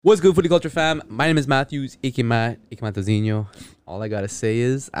What's good, Footy Culture fam? My name is Matthews, Ikematozinho. All I gotta say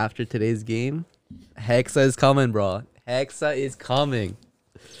is, after today's game, Hexa is coming, bro. Hexa is coming.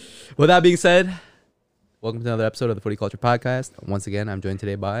 With that being said, welcome to another episode of the Footy Culture Podcast. Once again, I'm joined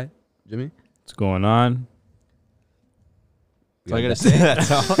today by Jimmy. What's going on? That's all I gotta say.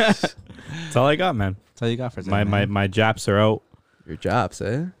 That's all I got, man. That's all you got for today. My japs are out. Your jobs,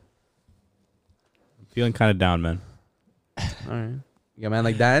 eh? Feeling kind of down, man. All right. You got a man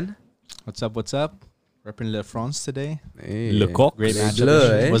like Dan? What's up? What's up? Repping Le France today. Hey. Le Coq. Great Les match. Bleus,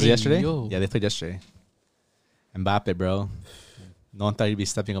 eh? Was it yesterday? Yo. Yeah, they played yesterday. Mbappe, bro. No one thought he'd be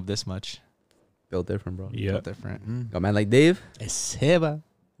stepping up this much. Built different, bro. Yeah. Felt different. Got a man like Dave? Receba.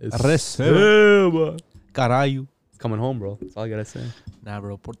 Receba. Caralho. It's coming home, bro. That's all I gotta say. Nah,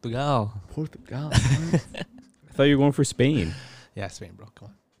 bro. Portugal. Portugal. I thought you were going for Spain. Yeah, Spain, bro. Come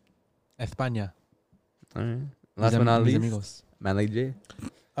on. España. All right. Last but not Mis least, amigos. man like Jay.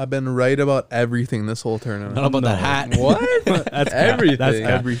 I've been right about everything this whole tournament. Not about that hat. What? That's Everything. That's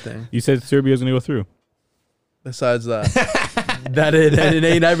Everything. You said Serbia's going to go through. Besides that, that it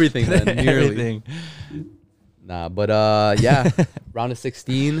ain't everything then. Nearly. Everything. Nah, but yeah, round of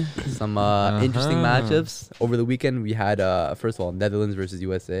 16, some interesting matchups. Over the weekend, we had, first of all, Netherlands versus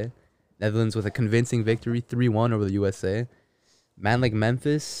USA. Netherlands with a convincing victory, 3-1 over the USA. Man like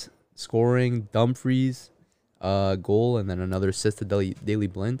Memphis, scoring, Dumfries, goal, and then another assist to Daley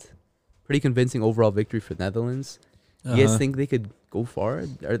Blind. Pretty convincing overall victory for Netherlands. You guys think they could go far?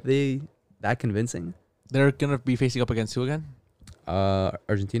 Are they that convincing? They're gonna be facing up against who again?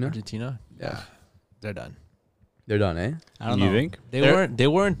 Argentina? Argentina. Yeah. They're done. They're done, eh? I don't You know. think? They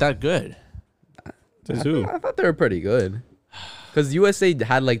weren't that good. Says who? I thought they were pretty good. Because USA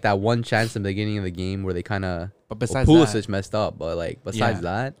had like that one chance in the beginning of the game where they kind of But besides Pulisic that, messed up, but like besides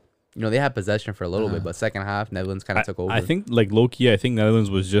that, you know, they had possession for a little bit, but second half Netherlands kind of took over. I think, like, low-key, I think Netherlands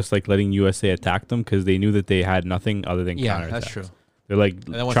was just, like, letting USA attack them because they knew that they had nothing other than yeah, counterattacks. that's true. They're like,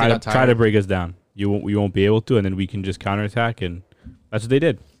 then once try they to got try to tired- break us down. We won't be able to, and then we can just counterattack, and that's what they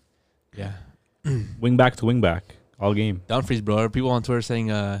did. Yeah. Wing back to wing back, all game. Dumfries, bro. People on Twitter saying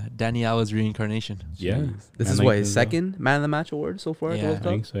Danny Alves reincarnation. Yeah. Jeez. This Man is like what his this, second man of the match award so far at the Yeah. World I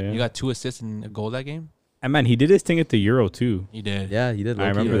Cup. think so, yeah. You got 2 assists and a goal that game. And, man, he did his thing at the Euro, too. He did. Yeah, he did. I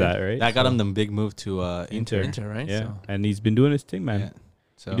low-key, remember right? that, right? That got So- him the big move to Inter. Inter, right? Yeah, So and he's been doing his thing, man. Yeah.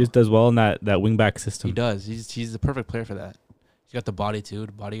 So He just does well in that wing back system. he does. He's the perfect player for that. He's got the body too.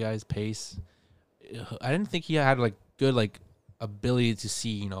 The body guys, pace. I didn't think he had like good ability to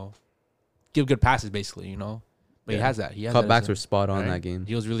see, give good passes basically, But he Yeah. has that. He has that Cutbacks as were a- spot on right? that game.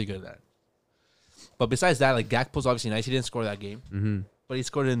 He was really good at that. But besides that, like Gakpo's obviously nice. He didn't score that game, Mm-hmm. but he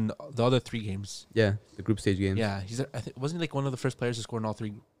scored in the other 3 games. Yeah, the group stage games. Yeah, wasn't he like one of the first players to score in all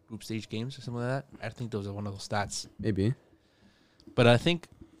 3 group stage games or something like that? I think those are one of those stats. Maybe. But I think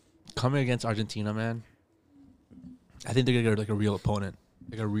coming against Argentina, man, I think they're gonna get like a real opponent,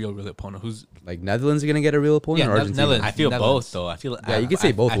 like a real opponent who's Like Netherlands are gonna get a real opponent, Yeah, or Argentina? Netherlands. I feel Netherlands. both, though. I feel Yeah, you could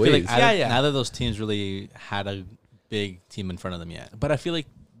say both I feel ways. like Yeah, yeah. neither of those teams really had a big team in front of them yet. But I feel like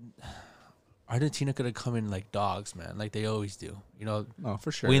Argentina could have come in like dogs, man, like they always do. Oh,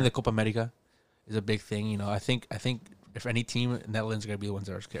 for sure. Winning the Copa America is a big thing. I think if any team, Netherlands are gonna be the ones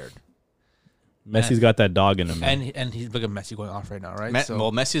that are scared. Messi's got that dog in him. Man. And he's look at Messi going off right now, right?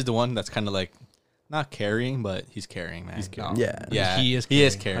 Well, Messi is the one that's kind of like not carrying, but he's carrying, man. He's carrying. Yeah. Yeah, he is. He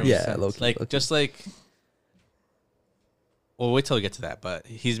is carrying, carrying. Yeah, 100%. low-key. Like just like. Well, wait till we get to that, but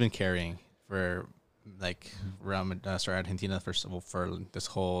he's been carrying for like Argentina for this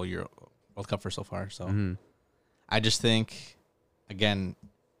whole year World Cup for so far. So Mhm. I just think, again,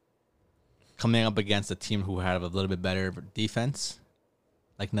 coming up against a team who have a little bit better defense,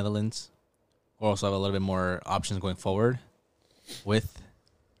 like Netherlands, or also have a little bit more options going forward, with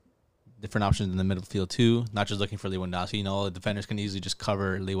different options in the midfield too. Not just looking for Lewandowski. The defenders can easily just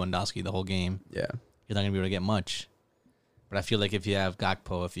cover Lewandowski the whole game. Yeah. You're not gonna be able to get much. But I feel like if you have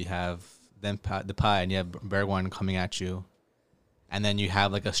Gakpo, if you have Depay, and you have Bergwijn coming at you, and then you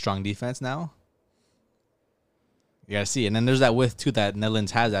have like a strong defense now, you gotta see. And then there's that width too that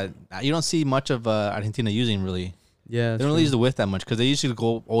Netherlands has that you don't see much of Argentina using really. Yeah. They don't really use the width that much because they usually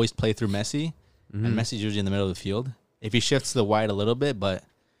always play through Messi, Mm-hmm. and Messi's usually in the middle of the field. If he shifts to the wide a little bit, but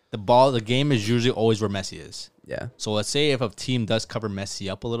the game is usually always where Messi is. Yeah. So let's say if a team does cover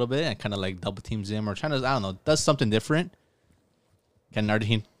Messi up a little bit and kind of like double teams him or trying to, I don't know, does something different. Can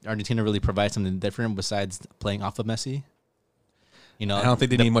Argentina really provide something different besides playing off of Messi? I don't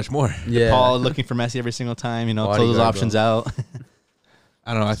think they need much more. Yeah. Paul looking for Messi every single time, close those Bodyguard, options out.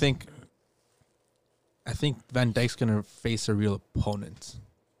 I don't know. I think Van Dijk's gonna face a real opponent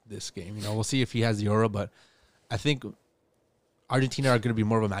this game. We'll see if he has the aura, but I think Argentina are going to be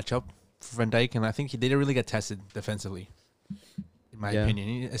more of a matchup for Van Dijk, and I think they didn't really get tested defensively, in my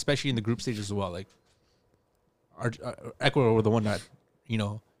opinion, especially in the group stage as well. Like, Ecuador were the one that,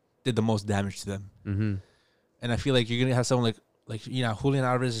 did the most damage to them. Mm-hmm. And I feel like you're going to have someone like Julian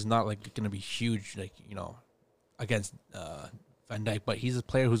Alvarez is not like going to be huge, against Van Dijk, but he's a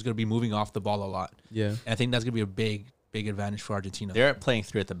player who's going to be moving off the ball a lot. Yeah. And I think that's going to be a big advantage for Argentina. They're playing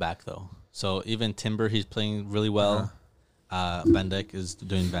 3 at the back though, so even Timber, he's playing really well. Van Dijk is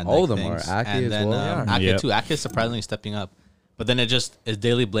doing Van Dijk All of them things. are. Ake and as then well. Ake Yep. too. Ake is surprisingly stepping up, but then is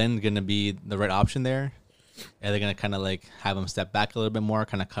Daily Blind going to be the right option there? Are they going to kind of like have him step back a little bit more,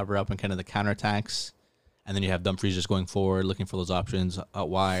 kind of cover up and kind of the counterattacks? And then you have Dumfries just going forward, looking for those options out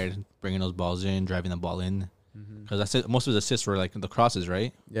wide, bringing those balls in, driving the ball in. Because that's it. Most of his assists were like the crosses,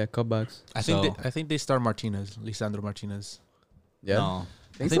 right? Yeah, cutbacks. I think they start Lisandro Martinez. Yeah. No.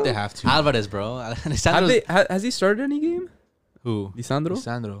 I think they have to. Alvarez, bro. Has he started any game? Who?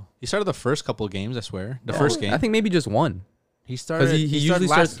 Lisandro? He started the first couple of games, I swear. The first game. I think maybe just one. He started. He He usually started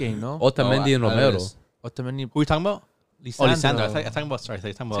last starts game, no? Otamendi and Romero. Alvarez. Otamendi. Who are you talking about? Lisandro. Oh, Lisandro. I thought talking about. Sorry, I thought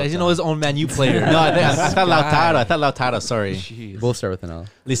you talking about. Guys, his own Man U player. No, I thought Lautaro. I thought Lautaro. Sorry. Jeez. Both start with an L.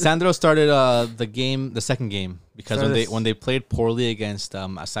 Lisandro started the second game because Started when they played poorly against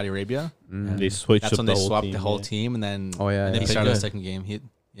Saudi Arabia, Mm. They switched that's up when the they whole swapped team, the whole yeah. team, and then Oh, yeah, and then yeah. he started the Good. second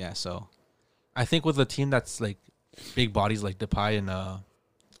game. So I think with a team that's like big bodies like Depay and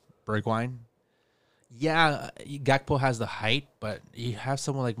Bergwijn, Gakpo has the height, but you have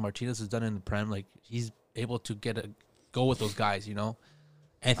someone like Martinez who's done it in the Prem. Like he's able to go with those guys, And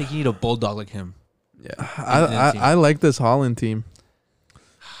I think you need a bulldog like him. Yeah. I like this Holland team.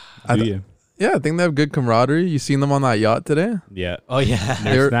 Do you? Yeah, I think they have good camaraderie. You seen them on that yacht today? Yeah. oh yeah,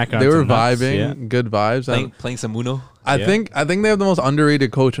 They were, snacking on they were some nuts, vibing, yeah. good vibes. And Playing some Uno. I Yeah. think they have the most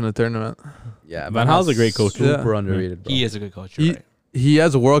underrated coach in the tournament. Yeah. Van Gaal's a great coach. Super Yeah. underrated, bro. He is a good coach. You're He right. he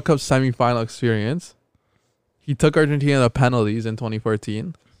has a World Cup semifinal experience. He took Argentina to penalties in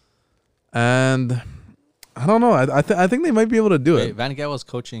 2014, and I don't know. I think they might be able to do Wait, it. Van Gaal was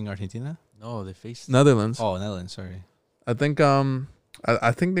coaching Argentina. No, they faced. Netherlands. Oh, Netherlands. Sorry. I think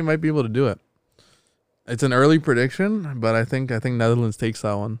I think they might be able to do it. It's an early prediction, but I think Netherlands takes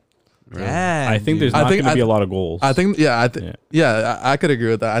that one. Damn, I think there's I not think- going to be a lot of goals. I think Yeah. I could agree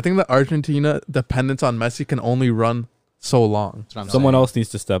with that. I think that Argentina dependence on Messi can only run so long. That's what I'm Someone saying. else needs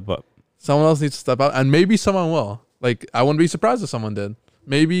to step up. Someone else needs to step out, and maybe someone will. Like, I wouldn't be surprised if someone did.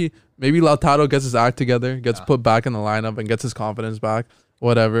 Maybe Lautaro gets his act together, gets put back in the lineup, and gets his confidence back.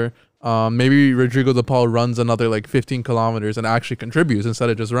 Whatever. Maybe Rodrigo De Paul runs another like 15 kilometers and actually contributes instead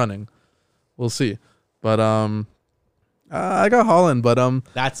of just running. We'll see. But I got Holland, but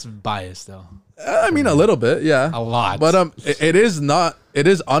That's biased though. I mean a little bit, yeah. A lot. But it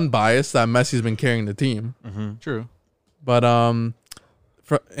is unbiased that Messi's been carrying the team. True. But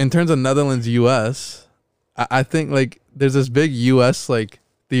in terms of Netherlands US, I think like there's this big US like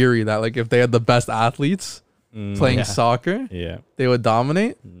theory that like if they had the best athletes playing Yeah. soccer, Yeah. they would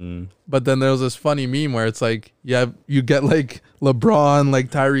dominate. But then there was this funny meme where it's like you get like LeBron, like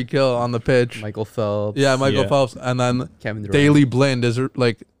Tyreek Hill on the pitch. Michael Phelps. Yeah, Michael Yeah. Phelps, and then Kevin Durant. Daily Blind is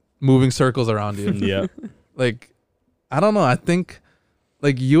like moving circles around you. Yeah. Like, I don't know. I think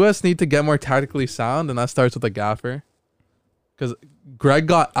like US need to get more tactically sound, and that starts with the gaffer. Because Greg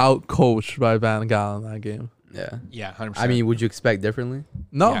got out coached by Van Gaal in that game. Yeah. Yeah, 100%. I mean, would you expect differently?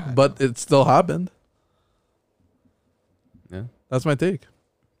 No, Yeah. but it still happened. Yeah. That's my take.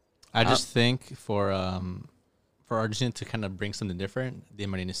 I just think for Argentina to kind of bring something different, Di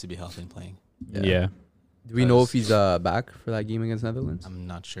Maria needs to be healthy and playing. Yeah. Do we know if he's back for that game against Netherlands? I'm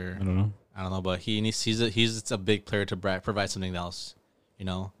not sure. I don't know. I don't know, but he's a big player to provide something else.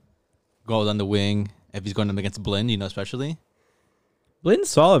 Go on the wing if he's going up against Blind, especially. Blind's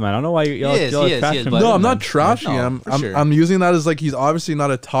solid, man. I don't know why y'all He is, trash him. but- No, I'm not No, trashing him. for sure. I'm using that as like he's obviously not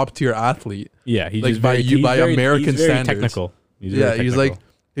a top tier athlete. Yeah, he's Like, just by very, you- he's by very, American he's very standards. technical. He's Yeah, very he's like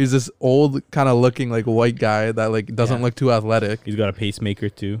technical. he's this old kind of looking like white guy that like doesn't Yeah. look too athletic, He's got a pacemaker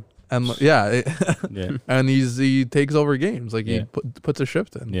too. and yeah, Yeah. and he takes over games. Like he Yeah. puts a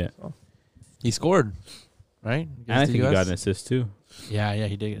shift in. Yeah. So. he scored, right? And I Against the think he US? got an assist too. Yeah,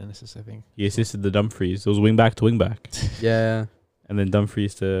 he did get an assist, I think. He assisted the Dumfries. It was wing back to wing back. Yeah. And then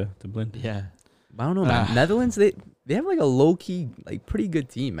Dumfries to Blind. Yeah. I don't know, man. Ah. Netherlands, they have like a low key, like pretty good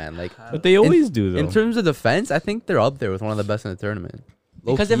team, man. Like But they always do though. in terms of defense, I think they're up there with one of the best in the tournament.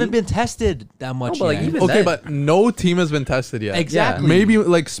 Because they Low-key. haven't been tested that much but, like, yet. even- Okay, then- but no team has been tested yet. Exactly. Maybe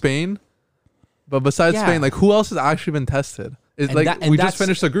like Spain, but besides Yeah. Spain, like who else has actually been tested? It's And like that- and we just that's-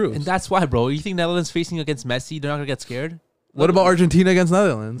 finished the group. And that's why, bro. You think Netherlands facing against Messi, they're not gonna get scared? What about Argentina against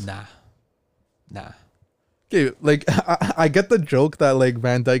Netherlands? Nah. Okay, like I get the joke that like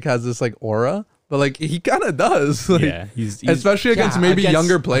Van Dijk has this like aura, but like he kind of does. Like, Yeah, he's especially against maybe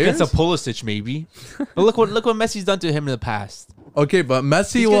younger players. Against a Pulisic, maybe. But look what Messi's done to him in the past. Okay, but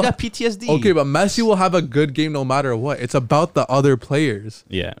Messi He's will. got PTSD. Okay, but Messi will have a good game no matter what. It's about the other players.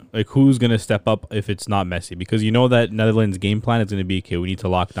 yeah. Like who's gonna step up if it's not Messi? Because you know that Netherlands game plan is gonna be okay. We need to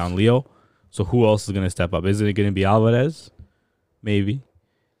lock down Leo. So who else is gonna step up? Is it gonna be Alvarez? Maybe.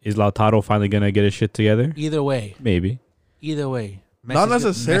 Is Lautaro finally gonna get his shit together? Either way. Maybe. Not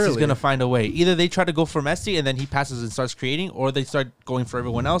necessarily. Messi's gonna find a way. Either they try to go for Messi and then he passes and starts creating, or they start going for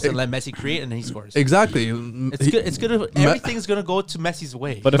everyone else and let Messi create and then he scores. Exactly. It's good. It's gonna. Everything's gonna go to Messi's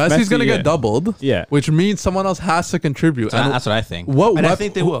way. But if Messi's gonna yeah. get doubled. Yeah. Which means someone else has to contribute. So And that's what I think. what And I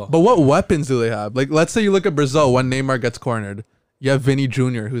think they will. But what weapons do they have? Like, let's say you look at Brazil when Neymar gets cornered. You have Vinny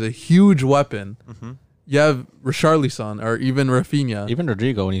Jr., who's a huge weapon. Mm-hmm. You have Richarlison or even Rafinha. Even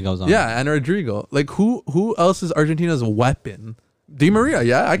Rodrigo when he goes on. Yeah, and Rodrigo. Like, who else is Argentina's weapon? Di Maria,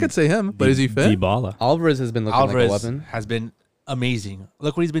 yeah, I could say him, but is he fit? Dybala. Alvarez has been looking Alvarez like a weapon. has been amazing.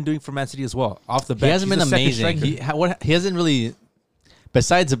 Look what he's been doing for Man City as well. Off the He bench, hasn't been He's a second amazing. striker. He hasn't really.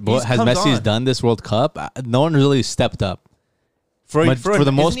 Besides what has comes Messi's on. done this World Cup, no one really stepped up. for But for for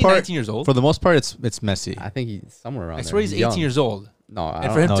the isn't most he part, 19 years old. For the most part, it's Messi. I think he's somewhere around I there. swear he's 18 young. years old. No, I And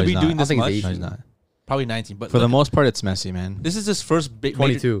don't for him No, to he's be not. doing I this think much, he's No, 18. he's not. probably 19. But For the look, most part, it's Messi, man. this is his first big.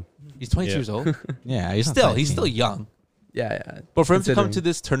 22. He's 22 Yeah. years old. Yeah, he's not Still, he's 19. still young. Yeah. But for him to come Considering. to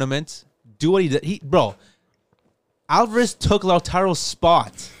this tournament, do what he did, bro. Alvarez took Lautaro's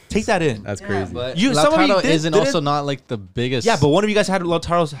spot. Take that in. That's crazy. But Some of you Lautaro did- isn't didn't- also not like the biggest. Yeah, but one of you guys had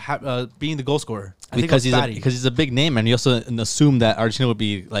Lautaro's being the goal scorer. I think it because was Fatty. he's a big name, and you also assumed that Argentina would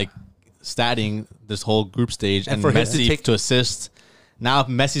be like statting this whole group stage And and, for him to Messi take- to assist. Now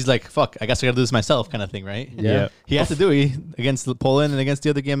Messi's like, fuck, I guess I gotta do this myself, kind of thing, right? Yeah. He has to do it against Poland and against the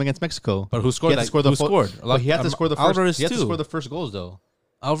other game against Mexico. But who scored? He had to score the who scored? But he had to score the first. Alvarez He had to too. score the first goals though.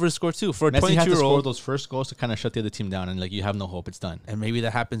 Alvarez scored too for a Messi had to score 22-year-old. those first goals to kind of shut the other team down, and like you have no hope. It's done. And maybe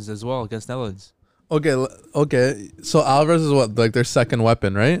that happens as well against Netherlands. Okay. So Alvarez is what, like their second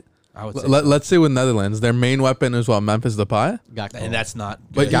weapon, right? I would say. Let's say with Netherlands, their main weapon is what, Memphis Depay. Gakpo. And that's not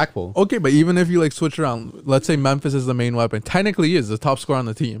But good. Gakpo. Okay, but even if you like switch around, let's say Memphis is the main weapon. Technically, he is the top scorer on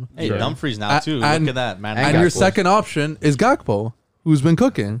the team. Hey, Sure. Dumfries now too. And- Look at that, man. And your Gakpo. second option is Gakpo, who's been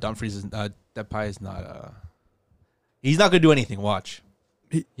cooking. Dumfries is Depay is not. He's not gonna do anything. Watch.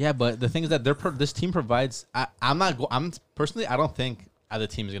 Yeah, but the thing is that this team provides. I'm personally, I don't think either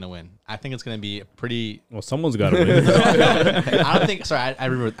team is gonna win. I think it's gonna be pretty. Well, someone's got to win. I don't think. Sorry, I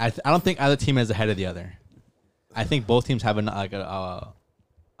remember. I don't think either team is ahead of the other. I think both teams have a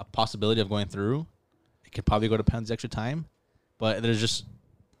possibility of going through. It could probably go to penalties extra time, but there's just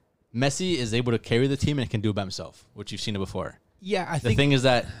Messi is able to carry the team and can do it by himself, which you've seen it before. Yeah, I The think. thing is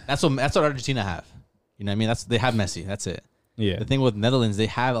that that's what Argentina have. You know what I mean? They have Messi. That's it. Yeah. The thing with Netherlands, they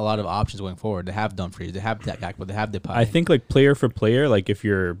have a lot of options going forward. They have Dumfries, they have Gakpo, they have Depay. I think like player for player, like if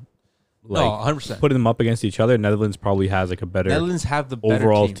you're No, like 100%. putting them up against each other, Netherlands probably has like a better Netherlands have the better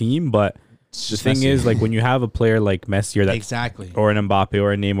overall team. team. But It's the just thing Messi. is, like when you have a player like Messi or that Exactly. or an Mbappe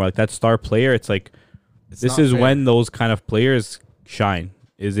or a Neymar, like that star player, it's like It's this not is fair. when those kind of players shine.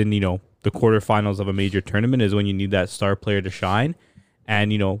 Is in the quarterfinals of a major tournament is when you need that star player to shine.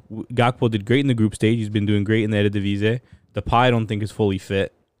 And Gakpo did great in the group stage. He's been doing great in the Eredivisie. Depay I don't think is fully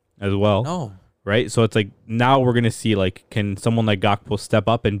fit as well. No. Right? So it's like now we're going to see like can someone like Gakpo step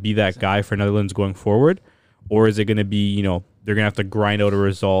up and be that guy for Netherlands going forward? Or is it going to be, they're going to have to grind out a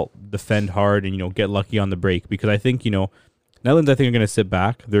result, defend hard and get lucky on the break? Because I think, Netherlands I think are going to sit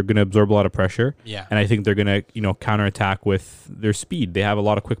back. They're going to absorb a lot of pressure. Yeah. And I think they're going to counterattack with their speed. They have a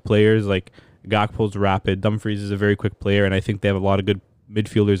lot of quick players like Gakpo's rapid, Dumfries is a very quick player and I think they have a lot of good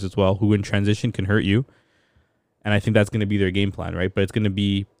midfielders as well who in transition can hurt you. And I think that's going to be their game plan, right? But it's going to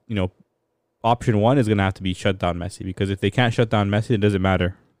be, option one is going to have to be shut down Messi because if they can't shut down Messi, it doesn't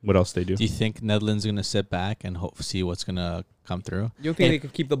matter what else they do. Do you think Netherlands are going to sit back and see what's going to come through? You don't think they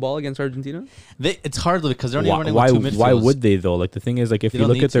could keep the ball against Argentina? It's hard because they're only running Why, with two midfielders. why would they though? Like the thing is, like if They you don't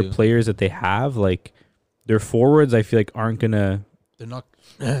look at need their to. players that they have, like their forwards, I feel like aren't gonna. They're not.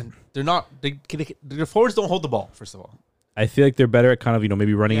 They're not. Their forwards don't hold the ball. First of all. I feel like they're better at kind of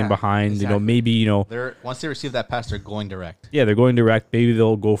maybe running in Yeah, behind. exactly. Maybe They're once they receive that pass, they're going direct. yeah, they're going direct. Maybe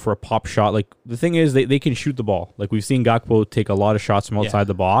they'll go for a pop shot. Like the thing is, they can shoot the ball. Like we've seen Gakpo take a lot of shots from outside Yeah.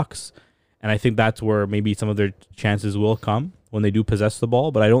 the box, and I think that's where maybe some of their chances will come when they do possess the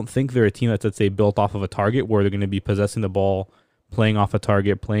ball. But I don't think they're a team that's, let's say, built off of a target where they're going to be possessing the ball, playing off a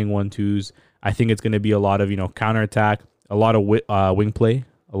target, playing 1-2s. I think it's going to be a lot of counterattack, a lot of wing play,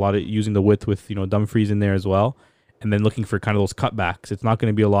 a lot of using the width with Dumfries in there as well, and then looking for kind of those cutbacks. It's not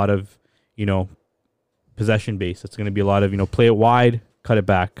going to be a lot of possession based. It's going to be a lot of, play it wide, cut it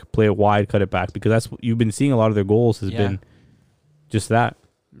back, play it wide, cut it back, because that's what you've been seeing. A lot of their goals has been just that,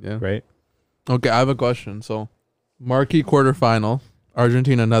 Yeah. right? Okay, I have a question. So, marquee quarterfinal,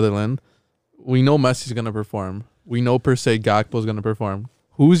 Argentina, Netherlands. We know Messi's gonna perform. We know per se Gakpo's gonna perform.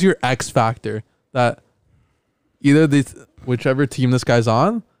 Who's your X factor that either whichever team this guy's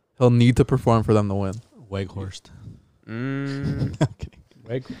on, he'll need to perform for them to win? Weghorst. Mm, I'm kidding.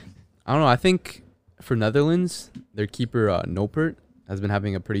 Right. I don't know. I think for Netherlands, their keeper Nopert has been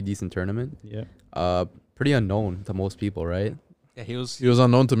having a pretty decent tournament. Yeah. Pretty unknown to most people, right? Yeah, he was. He was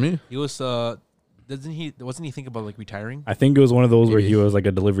unknown to me. He was. Wasn't he thinking about like retiring? I think it was one of those where Maybe. he was like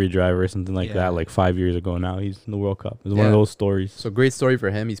a delivery driver or something like Yeah. that, like 5 years ago. Now he's in the World Cup. It was one of Yeah. those stories. So great story for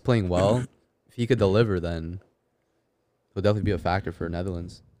him. He's playing well. If he could deliver, then he'll definitely be a factor for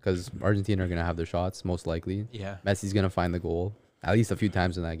Netherlands because Argentina are gonna have their shots most likely. Yeah. Messi's gonna find the goal at least a few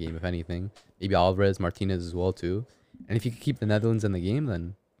times in that game, if anything. Maybe Alvarez, Martinez as well too. And if you could keep the Netherlands in the game,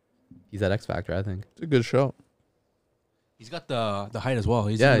 then he's that X factor, I think. It's a good show. He's got the height as well.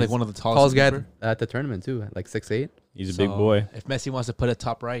 He's Yeah, like he's one of the Tallest tallest guy keeper. at the tournament too, like 6'8". He's a big boy. If Messi wants to put it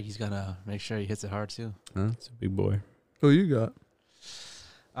top right, he's gonna make sure he hits it hard too. He's a big boy. Who you got?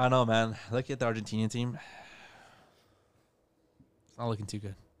 I don't know, man. Look at the Argentinian team. It's not looking too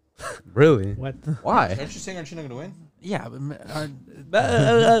good. Really? What? Why? Aren't you saying Argentina going to win? Yeah, but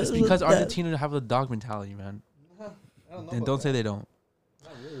it's because Argentina have a dog mentality, man. I don't And don't say they don't.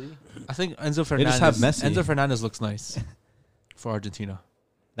 Not really. I think Enzo They Fernandez. just have Messi. Enzo Fernandez looks nice for Argentina.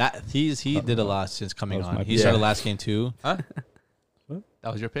 That he did a lot since coming That was on. my He pick. started last game too. That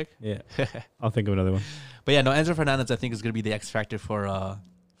was your pick. Yeah. I'll think of another one. But yeah, no, Enzo Fernandez I think is gonna be the X factor for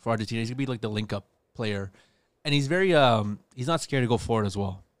Argentina. He's gonna be like the link up player, and he's very he's not scared to go forward as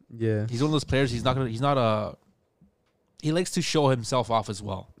well. Yeah. He's one of those players. He likes to show himself off as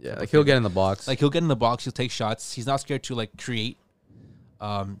well. Yeah, like he'll get in the box. Like he'll get in the box, he'll take shots. He's not scared to like create,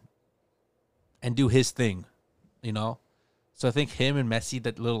 and do his thing, So I think him and Messi,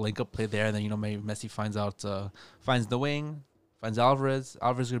 that little link up play there, and then maybe Messi finds the wing, finds Alvarez.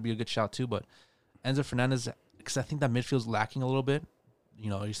 Alvarez is gonna be a good shot too, but Enzo Fernandez, because I think that midfield's lacking a little bit.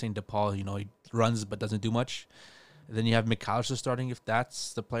 You're saying DePaul, he runs but doesn't do much. And then you have McAllister starting. If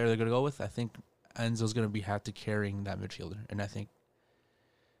that's the player they're gonna go with, I think Enzo's gonna have to carrying that midfielder, and I think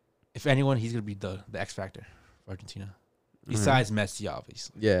if anyone, he's gonna be the X factor for Argentina. Besides Messi,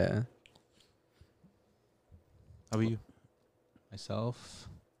 obviously. yeah. How about you? Myself.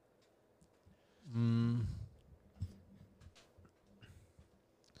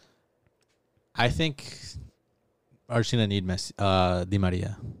 I think Argentina need Messi, Di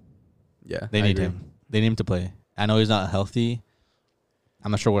Maria. Yeah. They I need agree. him. They need him to play. I know he's not healthy.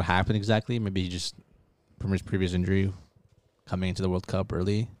 I'm not sure what happened exactly. Maybe he just from his previous injury coming into the World Cup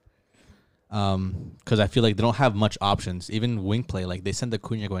early. Because I feel like they don't have much options. Even wing play, like they send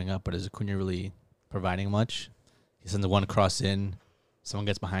Acuna going up, but is Acuna really providing much? He sends the one cross in. Someone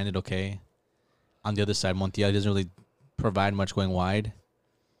gets behind it, okay. On the other side, Montiel doesn't really provide much going wide.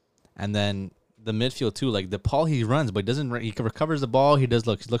 And then the midfield too, like DePaul, he runs, but he doesn't. He recovers the ball. He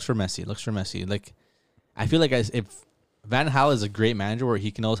looks for Messi. Like, I feel like if Van Gaal is a great manager, where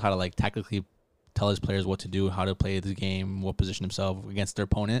he knows how to like tactically tell his players what to do, how to play the game, what position himself against their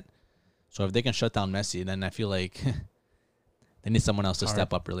opponent. So if they can shut down Messi, then I feel like they need someone else to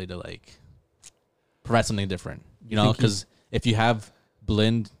step up really to like provide something different. Because if you have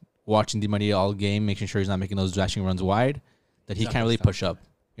Blind watching Di Maria all game, making sure he's not making those dashing runs wide, that he can't really push up.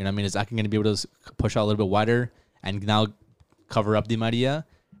 You know what I mean? Is Akin going to be able to push out a little bit wider and now cover up Di Maria?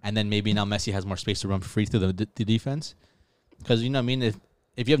 And then maybe now Messi has more space to run free through the defense. Because, you know what I mean?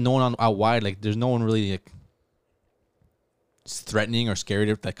 If you have no one out wide, like there's no one really like threatening or scary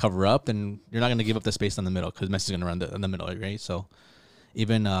to like, cover up, and you're not going to give up the space in the middle because Messi's going to run in the middle, right? So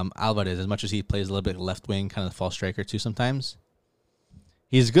even Alvarez, as much as he plays a little bit left wing, kind of false striker too sometimes,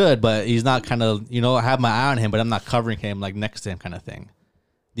 he's good, but he's not kind of, I have my eye on him, but I'm not covering him like next to him kind of thing.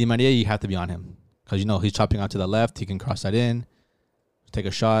 Di Maria, you have to be on him because, he's chopping out to the left. He can cross that in, take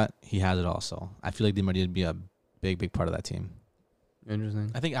a shot. He has it all. So I feel like Di Maria would be a big, big part of that team.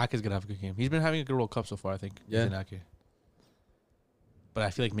 Interesting. I think Ake's gonna have a good game. He's been having a good World Cup so far. I think. Yeah. Ake. But I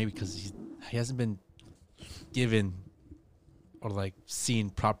feel like maybe because he hasn't been given or like seen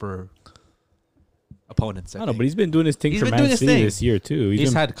proper opponents. I don't know, but he's been doing his thing He's for been Man doing his City thing. this year too. He's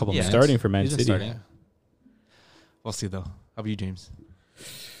been had a couple minutes. starting for Man He's been City. starting. Yeah. We'll see though. How about you, James?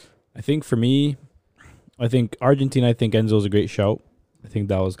 I think for me, Argentina. I think Enzo's a great shout. I think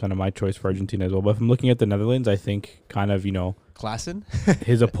that was kind of my choice for Argentina as well. But if I'm looking at the Netherlands, I think kind of, Klaassen?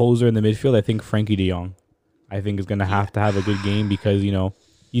 his opposer in the midfield, I think Frankie de Jong. I think is going to have a good game because,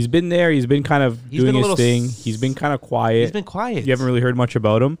 He's been there. He's been kind of He's doing been a his little thing. s- He's been kind of quiet. He's been quiet. You haven't really heard much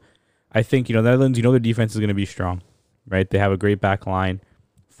about him. I think, Netherlands, their defense is going to be strong, right? They have a great back line.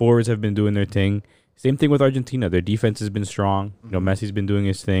 Forwards have been doing their thing. Same thing with Argentina. Their defense has been strong. Messi's been doing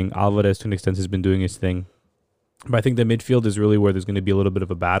his thing. Alvarez, to an extent, has been doing his thing. But I think the midfield is really where there's going to be a little bit of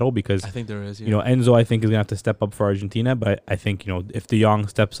a battle because, I think there is. Enzo, I think, is going to have to step up for Argentina. But I think, if De Jong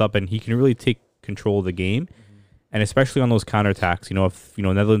steps up and he can really take control of the game, and especially on those counterattacks, if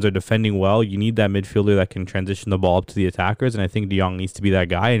Netherlands are defending well, you need that midfielder that can transition the ball up to the attackers, and I think De Jong needs to be that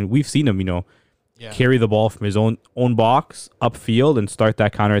guy. And we've seen him, carry the ball from his own box upfield and start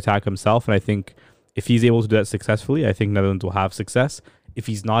that counterattack himself. And I think if he's able to do that successfully, I think Netherlands will have success. If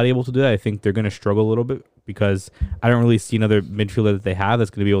he's not able to do that, I think they're going to struggle a little bit because I don't really see another midfielder that they have that's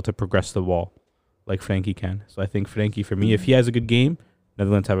going to be able to progress the ball like Frankie can. So I think Frankie, for me, if he has a good game,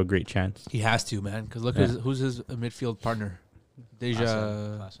 Netherlands have a great chance. He has to, man. Because look, who's his midfield partner? Deja.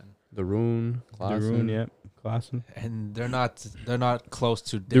 Klaassen. The Rune, Darun, yeah, Klaassen. And they're not close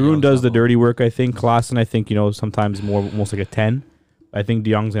to. De Darun Jong's does the level. dirty work, I think. Klaassen, I think, sometimes more almost like a 10. I think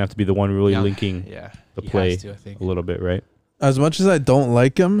De Jong's going to have to be the one really Yeah. linking Yeah, the he play has to, I think. a little bit, right? As much as I don't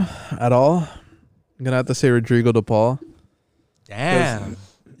like him at all, I'm gonna have to say Rodrigo De Paul. Damn.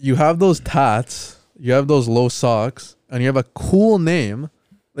 You have those tats, you have those low socks, and you have a cool name.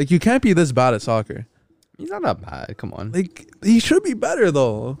 Like, you can't be this bad at soccer. He's not that bad. Come on. Like, he should be better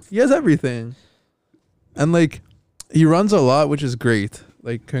though. He has everything, and like, he runs a lot, which is great.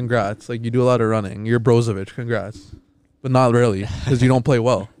 Like, congrats. Like, you do a lot of running. You're Brozovic. Congrats, but not really because you don't play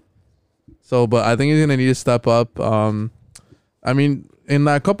well. So, but I think he's gonna need to step up. I mean, in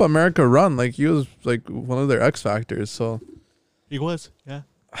that Copa America run, like, he was like one of their X factors. So He was, yeah.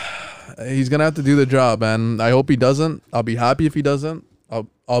 he's gonna have to do the job, and I hope he doesn't. I'll be happy if he doesn't.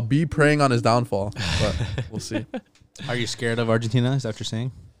 I'll be praying on his downfall, but we'll see. Are you scared of Argentina? Is that what you're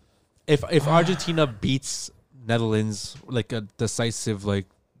saying? If Argentina beats Netherlands like a decisive 2-0,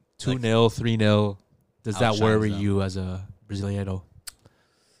 3-0, does that Outshines worry them. you as a Brasileiro?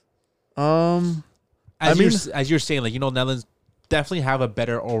 I As mean- you're saying, Netherlands definitely have a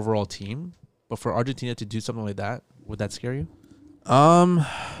better overall team, but for Argentina to do something like that, would that scare you?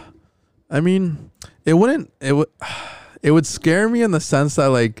 I mean, it would scare me in the sense that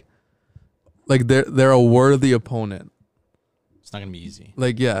like they're a worthy opponent. It's not gonna be easy.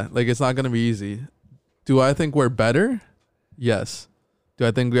 It's not gonna be easy. Do I think we're better? Yes. Do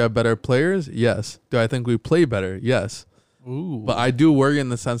I think we have better players? Yes. Do I think we play better? Yes. Ooh, But I do worry in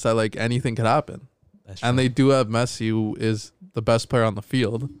the sense that like anything could happen. that's And true. they do have Messi, who is the best player on the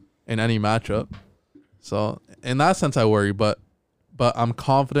field in any matchup. So in that sense, I worry, but I'm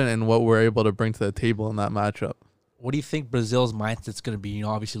confident in what we're able to bring to the table in that matchup. What do you think Brazil's mindset's going to be?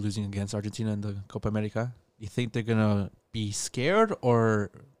 Obviously losing against Argentina in the Copa America. You think they're going to be scared or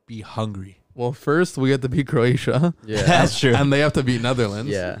be hungry? Well, first we have to beat Croatia, Yeah. That's true. and they have to beat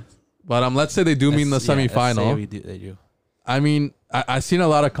Netherlands. Yeah. But let's say they do meet in the Let's say semifinal. they do. I mean, I seen a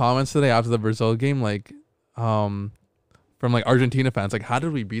lot of comments today after the Brazil game, from Argentina fans, like, how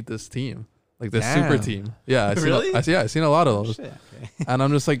did we beat this team? Like this super Damn. team. Yeah, Really? I seen a lot of those, Shit, okay. and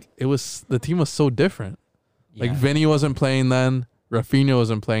I'm just like, the team was so different. Like Yeah. Vinny wasn't playing then, Rafinha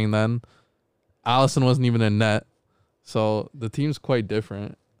wasn't playing then, Allison wasn't even in net, so the team's quite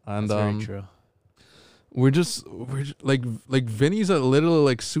different. And That's very true. we're just like Vinny's a little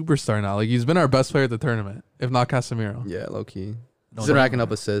like superstar now. Like, he's been our best player at the tournament, if not Casemiro. Yeah, low key. No He's been doubt. racking up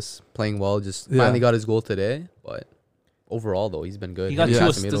assists, playing well. Just Yeah. finally got his goal today, but overall though, he's been good. He got Yeah. two.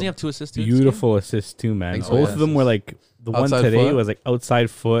 Casemiro. Doesn't he have 2 assists? Too, this game? Beautiful assist too, man. Thanks, Both yeah. of them were like the one Outside today foot? was like outside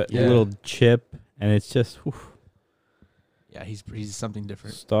foot, Yeah. a little chip, and it's just whew, Yeah, he's something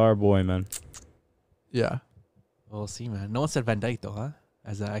different. star boy, man. Yeah. We'll see, man. No one said Van Dijk though, huh?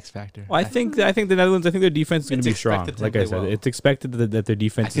 As an X factor. Well, I think the Netherlands. I think their defense is going It's to be strong. expected to Like I play said, well. it's expected that their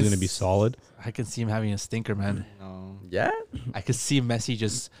defense I is can going to be s- solid. I can see him having a stinker, man. No. Yeah. I could see Messi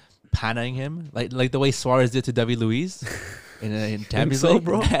just panning him like the way Suarez did to David Luiz in Champions so, League,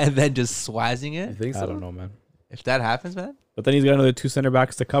 bro? and then just swazzing You it. think so? I don't know, man. If that happens, man, But then he's got another 2 center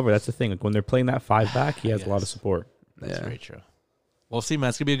backs to cover. That's the thing. Like when they're playing that 5 back, he has a lot of Yes. support. that's Yeah. very true. We'll see, man.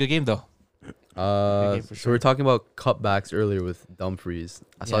 It's gonna be a good game though. game for So sure. we are talking about cutbacks earlier with Dumfries.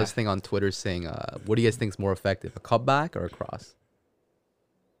 I saw Yeah. this thing on Twitter saying, "What do you guys think is more effective, a cutback or a cross?"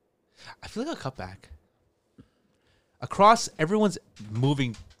 I feel like a cutback. Across, everyone's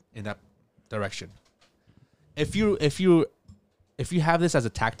moving in that direction. If you have this as a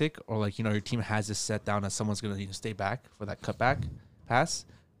tactic, or like your team has this set down that someone's gonna stay back for that cutback pass,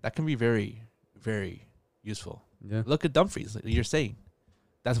 that can be very, very useful. Yeah. Look at Dumfries. Like you're saying,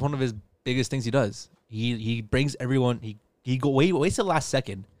 that's one of his biggest things he does. He brings everyone. He waits the last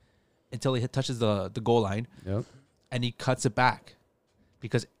second until he touches the goal line, Yep. and he cuts it back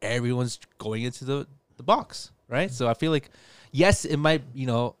because everyone's going into the box, right? So I feel like, yes, it might,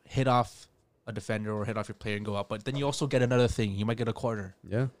 hit off a defender or hit off your player and go up, but then you also get another thing. You might get a corner.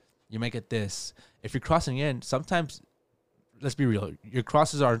 Yeah. You might get this. If you're crossing in, sometimes, let's be real, your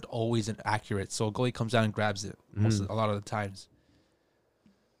crosses aren't always accurate. So a goalie comes down and grabs it a lot of the times.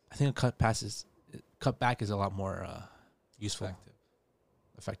 I think cut back is a lot more useful,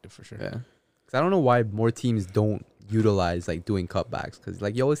 effective for sure. Yeah. Because I don't know why more teams don't utilize like doing cutbacks. Because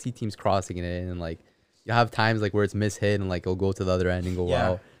like you always see teams crossing it in, and like you have times like where it's mishit and like it'll go to the other end and go Yeah.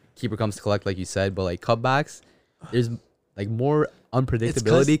 out. Keeper comes to collect, like you said, but like cutbacks, there's like more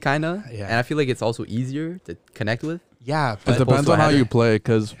unpredictability, kind of. Yeah. And I feel like it's also easier to connect with. Yeah, It but depends to on how header. you play,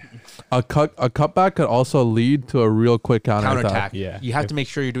 because a cutback could also lead to a real quick counterattack. counterattack. Yeah. You have to make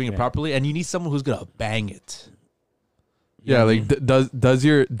sure you're doing it Yeah. properly, and you need someone who's gonna bang it. You know Yeah, what I like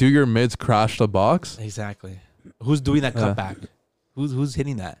mean? do your mids crash the box? Exactly. Who's doing that Yeah. cutback? Who's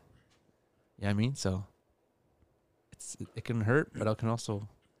hitting that? Yeah, I mean, so it can hurt, but it can also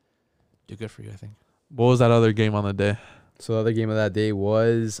do good for you, I think. What was that other game on the day? So the other game of that day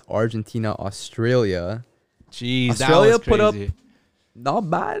was Argentina Australia. Jeez, Australia that was put up- crazy. Not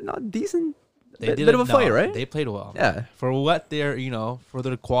bad, not decent. They Bit did of a fight, right? They played well. Yeah. For what they're, for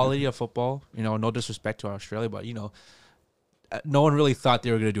the quality of football, no disrespect to Australia, but no one really thought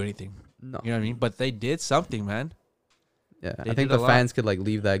they were gonna do anything. No. You know what I mean? But they did something, man. Yeah. They I think did a the lot. fans could like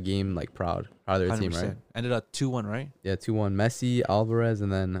leave that game like proud of their team, 100%. right? Ended up 2-1, right? Yeah, 2-1. Messi, Alvarez,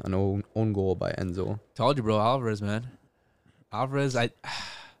 and then an own goal by Enzo. Told you, bro. Alvarez, man. Alvarez, I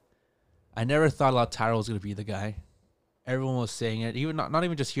never thought Lautaro was gonna be the guy. Everyone was saying it, even not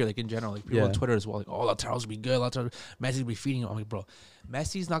even just here, like in general, like people on Yeah. Twitter as well. Like, oh, Lautaro's gonna be good. Messi's gonna be feeding him. I'm like, bro,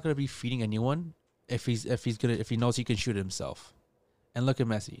 Messi's not gonna be feeding anyone if he knows he can shoot it himself. And look at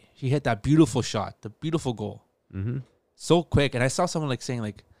Messi. He hit that beautiful shot, the beautiful goal, Mm-hmm. so quick. And I saw someone saying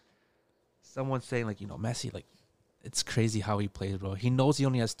Messi, like, it's crazy how he plays, bro. He knows he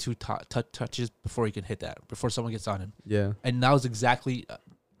only has two touches before he can hit that, before someone gets on him. Yeah. And that was exactly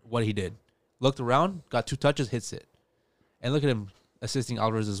what he did. Looked around, got 2 touches, hits it. And look at him assisting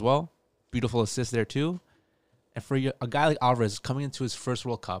Alvarez as well. Beautiful assist there too. And for a guy like Alvarez coming into his first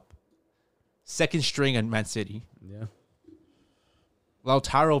World Cup, second string at Man City, Yeah.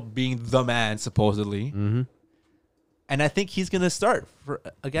 Lautaro being the man supposedly, Mm-hmm. and I think he's gonna start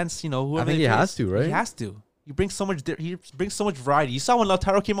against whoever. I think they he face. has to, right? He has to. He brings so much. He brings so much variety. You saw when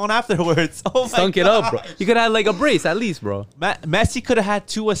Lautaro came on afterwards. Oh my Stunk it God. up, bro. You could have like a brace at least, bro. Messi could have had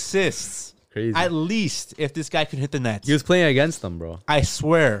 2 assists Crazy. at least if this guy could hit the net. He was playing against them, bro. I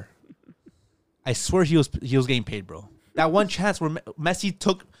swear he was getting paid, bro. That one chance where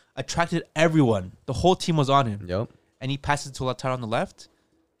Messi attracted everyone. The whole team was on him. Yep. And he passes to Lautaro on the left.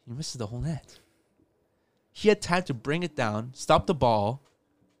 He misses the whole net. He had time to bring it down, stop the ball,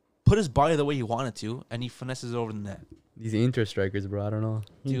 put his body the way he wanted to, and he finesses it over the net. These Inter strikers, bro. I don't know.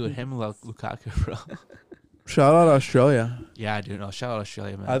 Dude, him and Lukaku, bro. Shout out Australia. Yeah, dude. No, shout out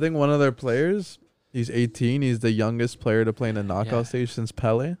Australia, man. I think one of their players, he's 18. He's the youngest player to play in the knockout Yeah. stage since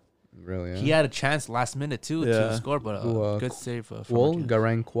Pele. Really? He had a chance last minute, too, to Yeah. score, but Who, good save from Qual? Martinez.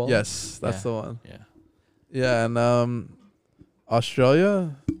 Garang Qual? Yes, that's Yeah. the one. Yeah. Yeah, and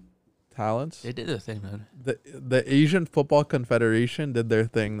Australia talents. They did their thing, man. The Asian Football Confederation did their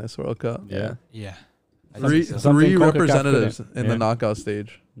thing this World Cup. Yeah. Yeah. I Three, think so. Something three CONCACAF representatives couldn't. in Yeah. the knockout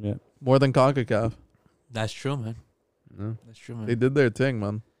stage. Yeah. More than CONCACAF. That's true, man. No. That's true, man. They did their thing,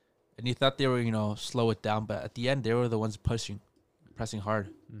 man. And you thought they were, slow it down, but at the end they were the ones pressing hard.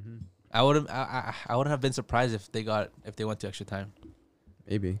 Mm-hmm. I wouldn't have been surprised if they went to extra time.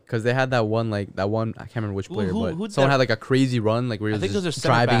 Maybe because they had that one I can't remember which player, who'd but someone that- had like a crazy run, like where he I was think it was just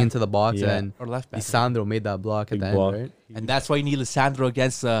their center driving back. into the box, Yeah. and Or left back. Lisandro made that block at Big the block. end, right? And that's why you need Lisandro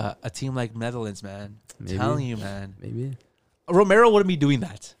against a team like Netherlands, man. I'm Maybe. telling you, man. Maybe. Romero wouldn't be doing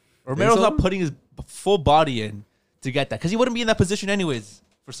that. Romero's so? not putting his full body in to get that because he wouldn't be in that position anyways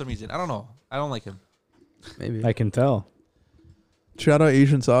for some reason. I don't know. I don't like him. Maybe. I can tell. Shout out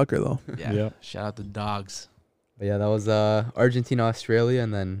Asian soccer though. Yeah. Yeah. Shout out the dogs. But yeah, that was Argentina, Australia,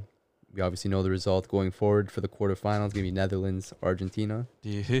 and then we obviously know the result going forward for the quarterfinals. Gonna be Netherlands, Argentina.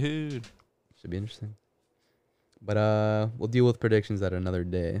 Dude. Should be interesting. But we'll deal with predictions at another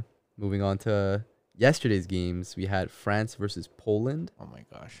day. Moving on to yesterday's games, we had France versus Poland Oh my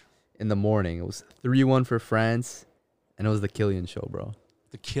gosh. in the morning. It was 3-1 for France, and it was the Kylian show, bro.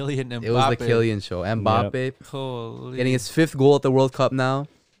 The Kylian Mbappe. It was the Kylian show. Mbappe Holy. getting his 5th goal at the World Cup now.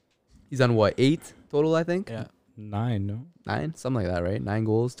 He's on what, 8 total, I think? Yeah. 9, no? 9? Something like that, right? 9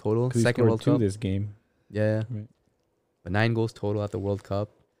 goals total. 'Cause he Second scored World 2 Cup. this game. Yeah. Right. but 9 goals total at the World Cup.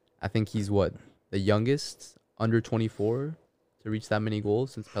 I think he's what, the youngest under 24 to reach that many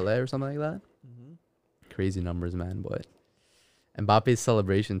goals since Pelé or something like that. Crazy numbers, man. But Mbappe's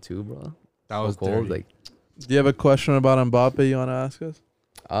celebration too, bro. That was goals. dirty. Like, Do you have a question about Mbappe you want to ask us?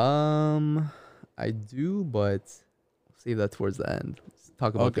 I do, but save that towards the end. Let's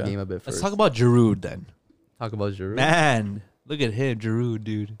talk about the Okay. game a bit first. Let's talk about Giroud then. Talk about Giroud. Man, look at him, Giroud,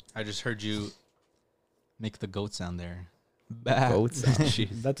 dude. I just heard you make the goat sound there. Goats.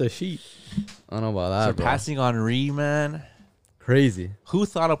 That's a sheet. I don't know about that, bro. Surpassing Henry, man. Crazy Who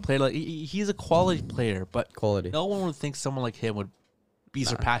thought a player like he's a quality player, but quality. no one would think someone like him would be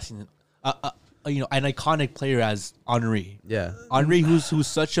surpassing an iconic player as Henry. Yeah. Henry, who's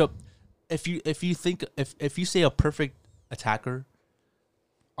such a if you say a perfect attacker,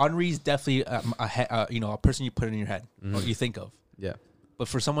 Henry's definitely a person you put in your head or you think of. Yeah. But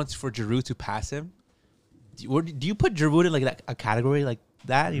for Giroud to pass him, do you put Giroud in like a category like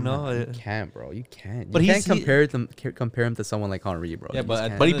that? You know, You can't, bro. You can't. But You he's- can't compare him to someone like Henry, bro. Yeah, You but- just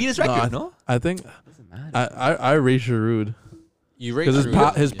can't. but he beat his record, no? I think Doesn't matter. I rate Giroud You rate because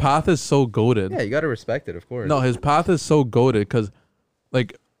Giroud? his path is so goated. Yeah, you gotta respect it, of course. No, his path is so goated because,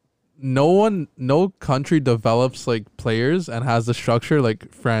 like, no country develops like players and has the structure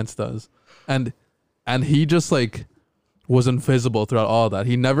like France does, and he just like was invisible throughout all of that.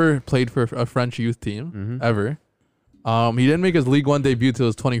 He never played for a French youth team ever. He didn't make his League One debut till he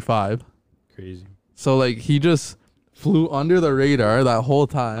was 25. Crazy. So like he just flew under the radar that whole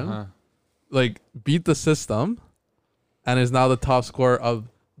time, like beat the system, and is now the top scorer of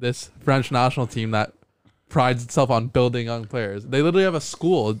this French national team that prides itself on building young players. They literally have a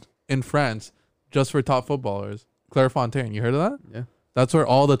school in France just for top footballers. Clairefontaine, you heard of that? Yeah. That's where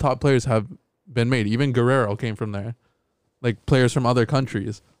all the top players have been made. Even Guerrero came from there, like players from other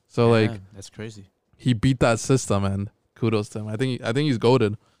countries. So like that's crazy. he beat that system, and kudos to him. I think he's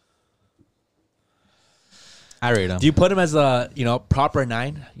goated. I rate him. Do you put him as a proper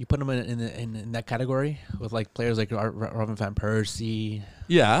 9? You put him in that category with like players like Robin van Persie,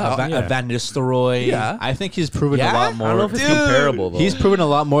 Yeah, Van Nistelrooy. Yeah. I think he's proven Yeah? a lot I don't more. know if it's comparable though. He's proven a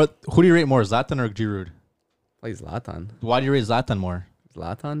lot more. Who do you rate more, Zlatan or Giroud? like Zlatan. Why do you rate Zlatan more?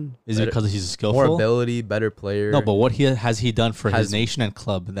 Zlatan Is it better- because he's skillful? more ability, better player? No, but what has he done for his Has- nation and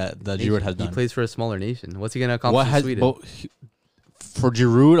club that Giroud has He done? plays for a smaller nation. What's he gonna accomplish What in has Sweden? for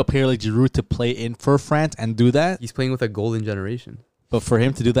Giroud, a player like Giroud, to play in for France and do that? He's playing with a golden generation. But for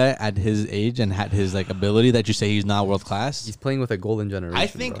him to do that at his age and had his like ability that you say he's not world class, He's playing with a golden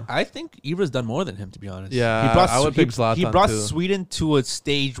generation. bro. I think Ibra's done more than him, to be honest. Yeah, I would pick Zlatan He brought too. Sweden to a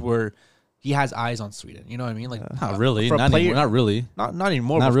stage where he has eyes on Sweden. You know what I mean? Like not really, for a not player- anymore, not really. not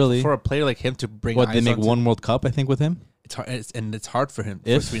anymore. Not but really. For a player like him to bring What eyes they make onto- one World Cup, I think, with him. It's hard, it's hard for him. For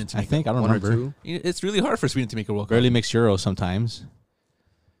If Sweden to I make think I don't One or remember. two. it's really hard for Sweden to make a World Cup. Barely makes Euro sometimes.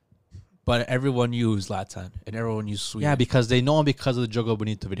 But everyone knew Zlatan and everyone knew Sweden. Yeah, because they know him because of the Jogo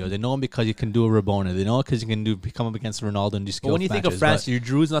Bonito video. They know him because he can do a Rabona. They know him because he can come up against Ronaldo and do but skill when you think of matches. France, your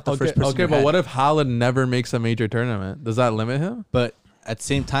Giroud's not the first person. Okay, but what if Haaland never makes a major tournament? Does that limit him? But at the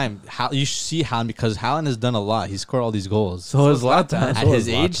same time, you see Haaland because Haaland has done a lot. He scored all these goals. So is Zlatan. At his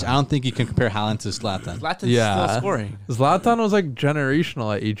age, I don't think you can compare Haaland to Zlatan. Zlatan's Yeah. still scoring. Zlatan was like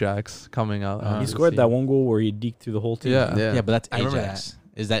generational at Ajax coming out. He scored that one goal where he deked through the whole team. Yeah. Yeah. Yeah, but that's I remember Ajax.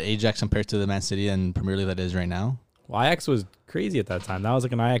 Is that Ajax compared to the Man City and Premier League that is right now? Well, Ajax was crazy at that time. That was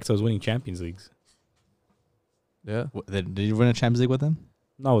like an Ajax that was winning Champions Leagues. Yeah. Did you win a Champions League with them?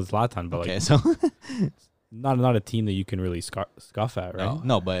 No, with Zlatan, but Okay, like so not a team that you can really scoff at, right?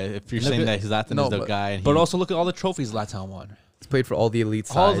 no, but if you're Look saying at- that Zlatan No, is the but- guy, and But he- also look at all the trophies Zlatan won. He's played for all the elite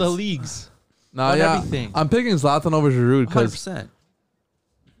sides. All the leagues. Nah, Won yeah. everything. I'm picking Zlatan over Giroud because 100%.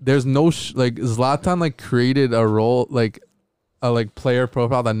 there's no like Zlatan like created a role like a like player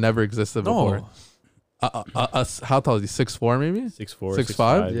profile that never existed before. No. How tall is he? 6'4" maybe? 6'4",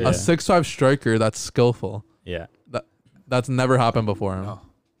 6'5"? Yeah. A 6'5" striker that's skillful. Yeah. That's never happened before him. No.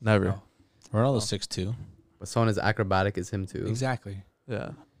 Never. No. Ronaldo's 6'2". But someone as acrobatic as him too. Exactly. Yeah.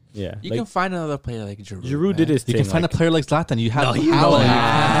 Yeah. You Like, can find another player like Giroud. Giroud man. did his You thing. can find like, a player like Zlatan. You have No, you Haaland. don't.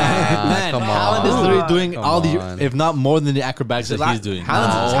 Man, Come Haaland on. is literally doing Come all the, on. if not more than the acrobatics that Zlatan- he's doing.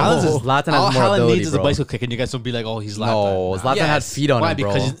 Haaland's- No. Zlatan has all more Haaland ability, needs is a bro. bicycle kick, and you guys will be like, "Oh, he's Zlatan." No, Zlatan had feet on Why? him,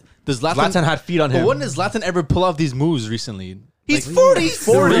 bro. Because does Zlatan? Zlatan had feet on But him. when does Zlatan ever pull off these moves recently? He's Like, 40. He's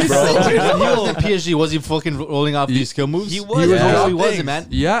 40, bro. When he was in PSG, was he fucking rolling off these skill moves? He was. No, Yeah. he wasn't, man.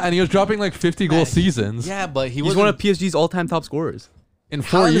 Yeah, and he was dropping like 50 goal Man, seasons Yeah, but he He's was one of PSG's all-time top scorers. in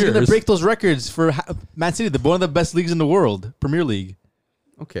 4 Haaland is years. going to break those records for Man City, one of the best leagues in the world, Premier League.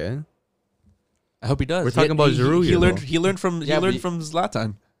 Okay. I hope he does. We're talking about Giroud He here, learned. though. He learned from. Yeah, he learned but- from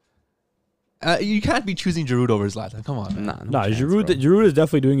Zlatan. You can't be choosing Giroud over Zlatan. Come on. Nah, No, chance, Giroud, bro. Giroud is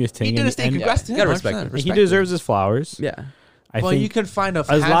definitely doing his thing. He did his thing. and Congrats to you him. gotta respect 100%. him. he deserves his flowers. Yeah. I Well, think you can find a a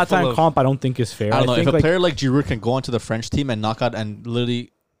Zlatan handful of comp I don't think is fair. I don't know. think If a like, player like Giroud can go onto the French team and knock out and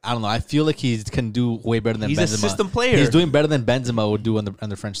literally, I don't know. I feel like he can do way better than He's Benzema. a system player. He's doing better than Benzema would do in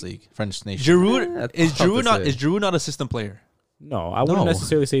the French league, French nation. Giroud that's is tough to Giroud not say. is Giroud not a system player? no, I wouldn't No.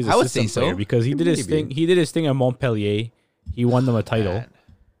 necessarily say he's a I would system say so. player because he did his Maybe. thing. He did his thing at Montpellier. He won them a title, Man.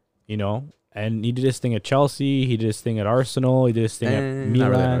 you know, and he did his thing at Chelsea. He did his thing at Arsenal. He did his thing at Not Milan.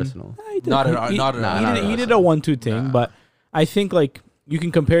 really Arsenal. He did- Not at he- Ar- he- not at Nah, he not did- at he did a 1-2 thing, Nah. but I think like you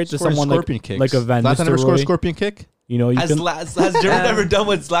can compare it to Scoring someone scorpion kicks. like a Van Zlatan never scored a Nistelrooy. scorpion kick. You know, you Has can. Giroud ever done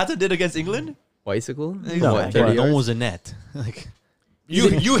what Zlatan did against England? Bicycle? No, What, but 30 No one yards? was a net. Like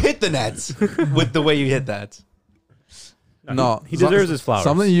You hit the nets with the way you hit that. No, he deserves his flowers.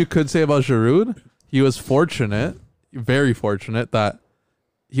 Something you could say about Giroud, he was fortunate, very fortunate that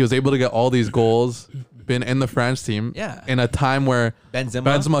he was able to get all these goals, been in the France team Yeah. in a time where Benzema.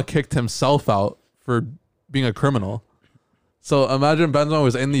 Benzema kicked himself out for being a criminal. So imagine Benzema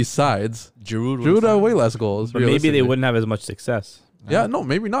was in these sides. Giroud had way less goals. But maybe they realistically. wouldn't have as much success. Yeah, no,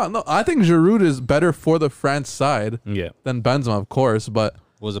 maybe not. No, I think Giroud is better for the France side Yeah. than Benzema, of course. But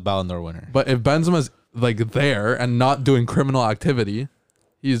was a Ballon d'Or winner. if Benzema's like there and not doing criminal activity,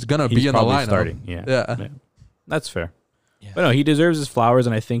 he's gonna He's be in the probably lineup. starting. Yeah. Yeah. That's fair. Yeah. But no, he deserves his flowers,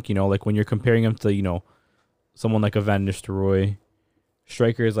 and I think like when you're comparing him to someone like a Van Nistelrooy,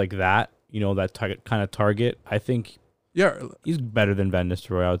 strikers like that, that kind of target. I think Yeah, he's better than Van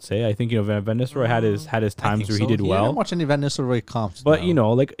Nistelrooy. I would say. I think Van Nistelrooy had his times where he did I well. didn't watch any Van Nistelrooy comps. But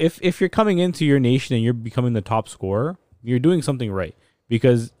no. like if you're coming into your nation and you're becoming the top scorer, you're doing something right.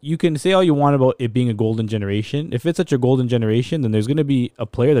 Because you can say all you want about it being a golden generation. If it's such a golden generation, then there's going to be a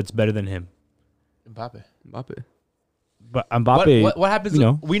player that's better than him. Mbappe. Mbappe. But Mbappe, What happens? you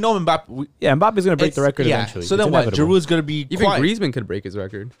know. We know Mbappe. yeah, Mbappe's going to break the It's- record yeah. eventually. So It's then what? inevitable. Giroud's gonna be Even quiet. Griezmann could break his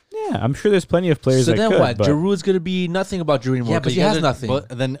record. Yeah, I'm sure there's plenty of players So that then could. what? But Giroud's gonna be nothing about Giroud anymore because he has nothing. But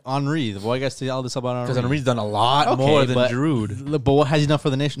then Henri, why you guys say all this about Henri? Because Henri's done a lot Okay, more than but- Giroud. But what has he done for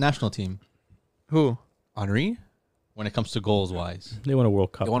the national team who? Henri? when it comes to goals wise? they won a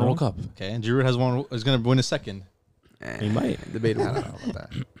World Cup. They won a no? World Cup. Okay, and Giroud has one. Is going to win a second. He might. Debatable. I don't know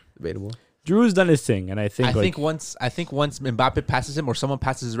about that. Debatable. Giroud's done his thing, and I think once Mbappe passes him or someone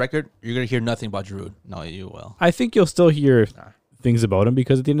passes his record, you're gonna hear nothing about Giroud. No, you will. I think you'll still hear Nah. things about him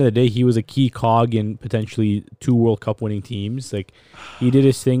because at the end of the day, he was a key cog in potentially 2 World Cup winning teams. Like he did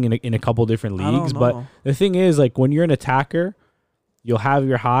his thing in a couple different I don't leagues. But know. the thing is, like when you're an attacker, you'll have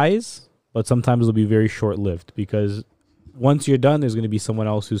your highs, but sometimes they'll be very short lived because once you're done, there's going to be someone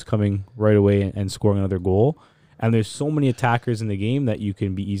else who's coming right away and scoring another goal. And there's so many attackers in the game that you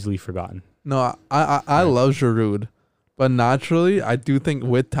can be easily forgotten. No, I love Giroud, but naturally, I do think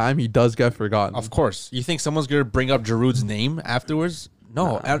with time he does get forgotten. Of course, you think someone's gonna bring up Giroud's name afterwards?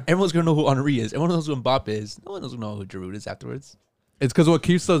 No, everyone's gonna know who Henri is. Everyone knows who Mbappe is. No one knows who Giroud is afterwards. It's because what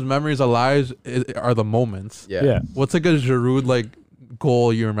keeps those memories alive are the moments. Yeah. What's like a Giroud like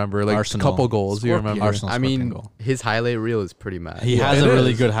goal you remember? Like Arsenal. couple goals you Scorpion. remember? Arsenal. I scorpion mean, goal. his highlight reel is pretty mad. He Yeah, has it a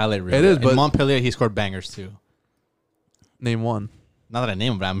really is. good highlight reel. It is, In but- Montpellier, he scored bangers too. Name one. Not that I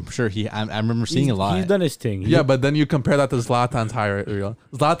name him, but I'm sure I remember seeing a lot. He's done his thing. Yeah, but then you compare that to Zlatan's highlight reel.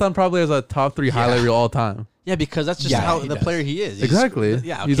 Zlatan probably has a top 3 highlight reel all time. Yeah, because that's just Yeah, how he the does. player he is. Exactly.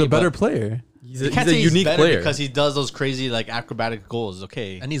 Yeah, He's a okay, better but player. He's You a, can't he's say a unique better player. because he does those crazy like acrobatic goals.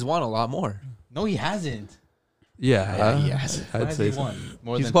 Okay, And he's won a lot more. no, he hasn't. Yeah, he has. I'd say so.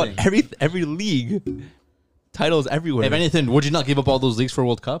 More He's than won thing. every league, titles everywhere. If anything, would you not give up all those leagues for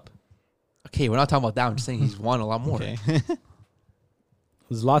World Cup? Okay, we're not talking about that. I'm just saying he's won a lot more. Okay.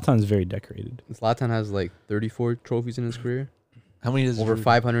 Zlatan's very decorated. Zlatan has like 34 trophies in his career. How many does Over Giroud-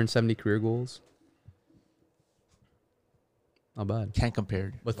 570 career goals. Not bad. Can't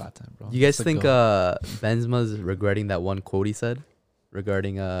compare with But Zlatan, bro. You guys It's the think GOAT. Benzema's regretting that one quote he said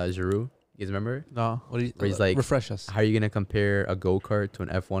regarding Giroud? You guys remember? No. What do you, where he's like- refresh us? How are you gonna compare a go-kart to an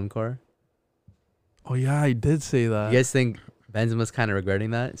F1 car? Oh yeah, I did say that. You guys think Benzema's kind of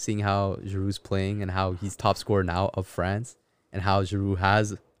regretting that, seeing how Giroud's playing and how he's top scorer now of France, and how Giroud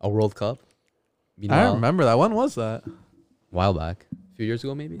has a World Cup? I Meanwhile, remember that. When was that? a while back, a few years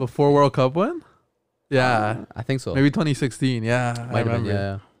ago maybe. Before World Cup win? Yeah. I think so. Maybe 2016. Yeah. I Might have been, remember.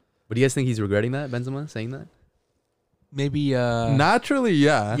 yeah. But do you guys think he's regretting that, Benzema, saying that? Maybe. Naturally,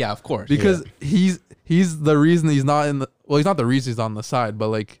 yeah. Yeah, of course. Because he's the reason he's not in the he's not the reason he's on the side, but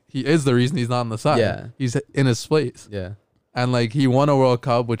like he is the reason he's not on the side. Yeah. He's in his place. Yeah. And like he won a World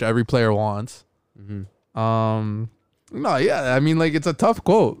Cup, which every player wants. hmm No, yeah. I mean like it's a tough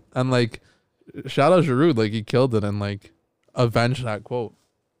quote. And like shout out Giroud, like he killed it and like avenged that quote.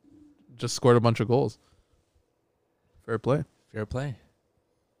 just scored a bunch of goals. Fair play. Fair play.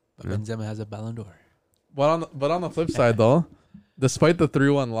 But Yeah. Benzema has a Ballon d'Or. But on the flip side, though, despite the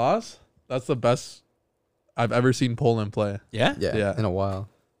 3-1 loss, that's the best I've ever seen Poland play. Yeah? Yeah, Yeah. in a while.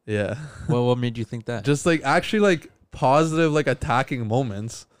 Yeah. Well, what made you think that? Just like actually like positive like attacking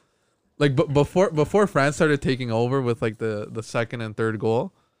moments. Like before France started taking over with like the second and third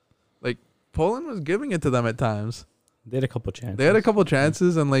goal, like Poland was giving it to them at times. They had a couple chances. They had a couple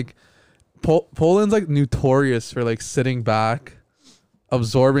chances and like Poland's like notorious for like sitting back,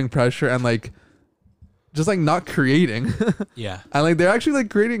 absorbing pressure and like just like not creating. yeah. And like they're actually like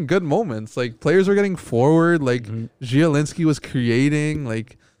creating good moments. Like players were getting forward. Like Zielinski was creating.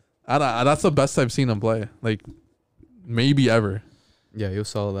 Like I don't, that's the best I've seen him play. Like maybe ever. Yeah, he was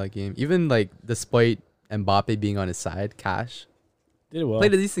solid that game. Even like despite Mbappe being on his side, Cash Did well.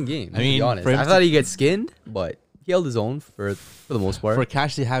 played a decent game. I To mean, be honest, for him I to- thought he'd get skinned, but he held his own for the most part. For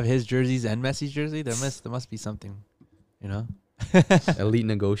Cash to have his jerseys and Messi's jersey, there must be something, you know. Elite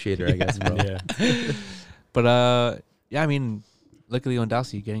negotiator, I guess, bro. Yeah. But yeah, I mean, look at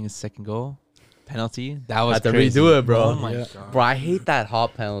Lewandowski getting his second goal, penalty. That was Had to crazy. redo it, bro. Oh my Yeah. god. Bro, I hate that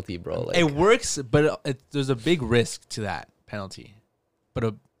hot penalty, bro. Like, It works, but there's a big risk to that penalty, but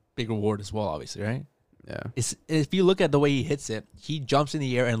a big reward as well, obviously, right? yeah, It's, if you look at the way he hits it, he jumps in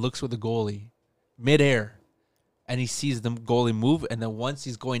the air and looks for the goalie midair, and he sees the goalie move, and then once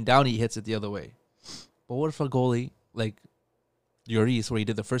he's going down, he hits it the other way. But what if a goalie like Lloris, where he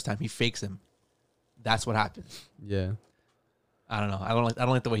did the first time, he fakes him? That's what happens. yeah. I don't know. I don't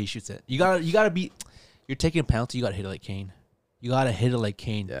like the way he shoots it. You gotta be. You're taking a penalty. You gotta hit it like Kane. You gotta hit it like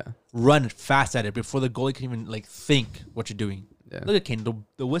Kane. Yeah. Run fast at it before the goalie can even like think what you're doing. Yeah. Look at Kane.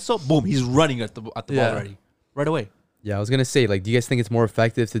 The whistle. Boom. He's running at the ball Yeah. already. Right away. Yeah, I was gonna say, like, do you guys think it's more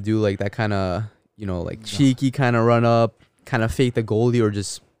effective to do like that kind of, like cheeky kind of run up, kind of fake the goalie, or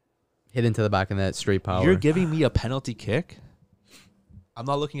just hit into the back of that straight power? You're giving me a penalty kick. I'm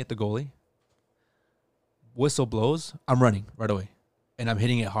not looking at the goalie. Whistle blows. I'm running right away, and I'm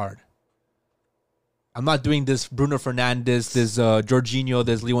hitting it hard. I'm not doing this Bruno Fernandes, this Jorginho,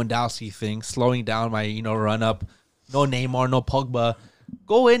 this Lewandowski thing, slowing down my run up. No Neymar, no Pogba.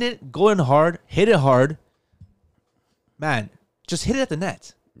 Go in hard, hit it hard. Man, just hit it at the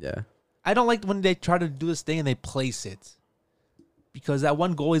net. Yeah, I don't like when they try to do this thing and they place it, because that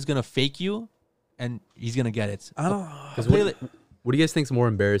one goal is gonna fake you, and he's gonna get it. I don't. because what do you guys think is more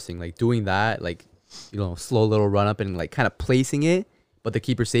embarrassing? Like doing that, like, slow little run up and like kind of placing it, but the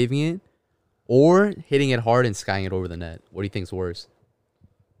keeper saving it, or hitting it hard and skying it over the net? What do you think's worse?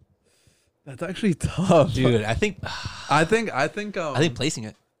 That's actually tough, Dude, I think I think placing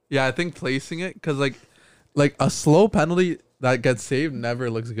it. yeah, I think placing it because like a slow penalty that gets saved never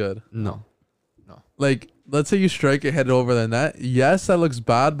looks good. No. Like let's say you strike it, hit it over the net. Yes, that looks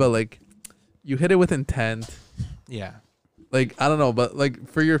bad, but like you hit it with intent. Yeah. Like I don't know, but like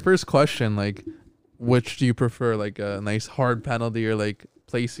for your first question, like which do you prefer, like a nice hard penalty or like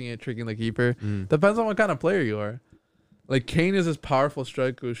placing it, tricking the keeper? Depends on what kind of player you are. Like Kane is this powerful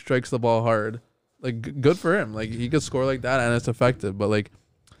striker who strikes the ball hard. Like good for him. Like he could score like that and it's effective. But like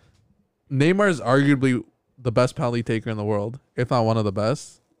Neymar is arguably the best penalty taker in the world, if not one of the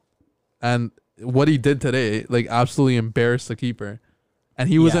best. And what he did today, like absolutely embarrassed the keeper. And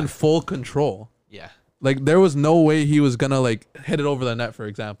he was Yeah. in full control. Yeah. Like there was no way he was gonna like hit it over the net, for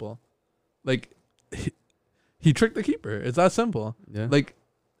example. Like he tricked the keeper. It's that simple. Yeah. Like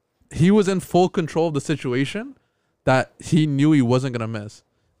he was in full control of the situation that he knew he wasn't gonna miss.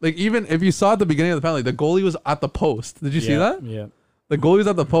 Like even if you saw at the beginning of the penalty, the goalie was at the post. Did you see that? Yeah. The goalie was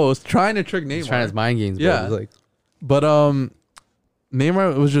at the post trying to trick Neymar. He's trying his mind games. Bro. Yeah. He's like, But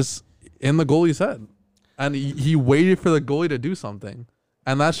Neymar was just in the goalie's head, and he waited for the goalie to do something,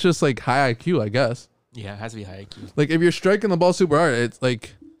 and that's just like high IQ, I guess. Yeah, it has to be high IQ. Like if you're striking the ball super hard, it's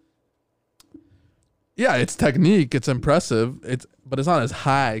like, yeah, it's technique, it's impressive, but it's not as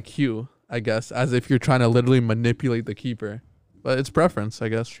high IQ, I guess, as if you're trying to literally manipulate the keeper. But it's preference, I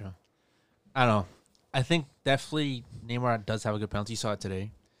guess. True. I don't know. I think definitely Neymar does have a good penalty. You saw it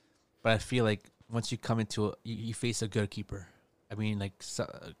today. But I feel like once you come into it, you face a good keeper. I mean, like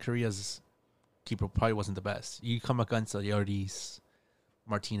Korea's keeper probably wasn't the best. You come against Lloris,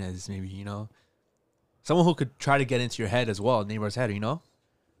 Martinez, maybe, someone who could try to get into your head as well, Neymar's head,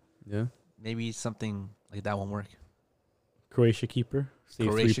 yeah. Maybe something like that won't work. Croatia keeper. Saved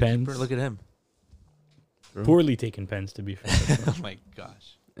Croatia 3 pens. keeper, look at him. Poorly taken pens, to be fair. Oh my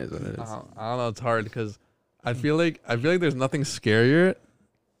gosh. Is what it is. I don't know. It's hard because I feel like there's nothing scarier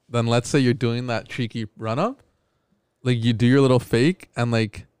than, let's say you're doing that cheeky run up, like you do your little fake and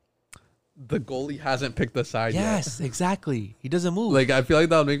like the goalie hasn't picked the side Yes, exactly. He doesn't move. yet. Like I feel like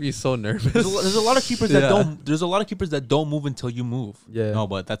that would make me so nervous. there's a lot of keepers that Yeah. don't. There's a lot of keepers that don't move until you move. Yeah. No,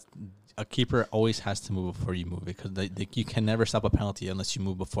 but that's a keeper always has to move before you move because you can never stop a penalty unless you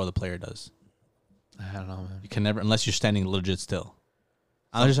move before the player does. I don't know, man. You can never unless you're standing legit still.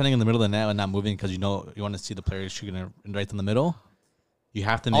 Unless you're standing in the middle of the net and not moving because you want to see the player shooting right in the middle. You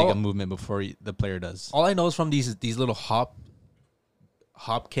have to make a movement before the player does. All I know is from these little hop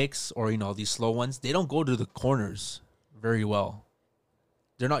kicks or these slow ones, they don't go to the corners very well.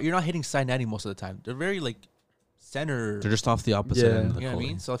 You're not hitting side netting most of the time. They're very like center. They're just off the opposite Yeah. end of the You know what I goalie.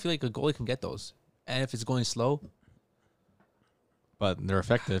 mean? So I feel like a goalie can get those. And if it's going slow, But they're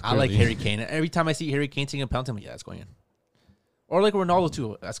effective. I like clearly. Harry Kane. Every time I see Harry Kane taking a penalty, I'm like, yeah, that's going in. Or like Ronaldo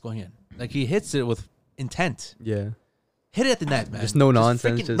too, that's going in. Like he hits it with intent. Yeah. Hit it at the net, man. Just no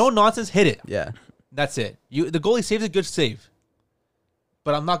nonsense, just- no nonsense. Hit it. Yeah. That's it. The goalie saves a good save,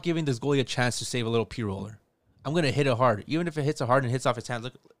 but I'm not giving this goalie a chance to save a little P roller. I'm gonna hit it hard, even if it hits it hard and hits off his hands.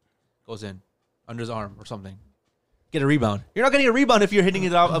 Look, goes in under his arm or something. Get a rebound. You're not getting a rebound if you're hitting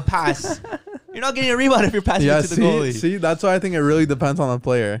it out a pass. You're not getting a rebound if you're passing Yeah, it to the goalie. see, that's why I think it really depends on the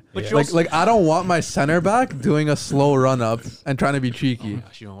player. But Yeah. you're also, Like I don't want my center back doing a slow run up and trying to be oh cheeky. my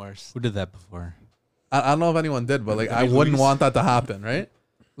gosh, even worse. Who did that before? I don't know if anyone did, but like I David wouldn't Luiz? want that to happen, right?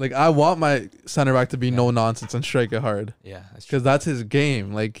 Like I want my center back to be no nonsense and strike it hard Yeah, that's true. because that's his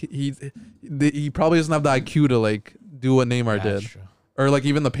game. Like he probably doesn't have the IQ to like do what Neymar Yeah, did, that's true. or like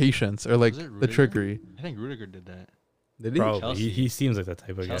even the patience, or like Was it the Rudiger? trickery. I think Rudiger did that. Did he? Probably. Chelsea. He seems like that type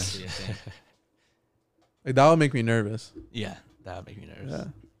of guy. Chelsea, I think. Like that would make me nervous. Yeah, that would make me nervous. Yeah.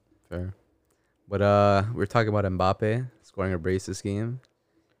 Fair. But we're talking about Mbappe scoring a brace this game.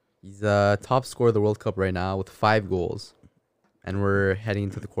 He's top scorer of the World Cup right now with 5 goals. And we're heading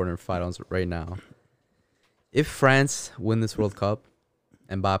into the quarterfinals right now. If France win this World Cup,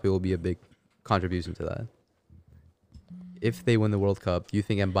 Mbappe will be a big contribution to that. If they win the World Cup, do you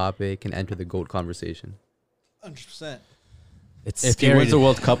think Mbappe can enter the GOAT conversation? 100%. It's If he scary. wins the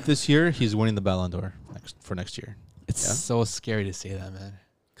World Cup this year, he's winning the Ballon d'Or for next year. It's Yeah. so scary to say that, man.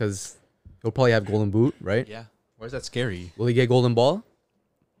 Because he'll probably have Golden Boot, right? Yeah. Where's that scary? Will he get Golden Ball?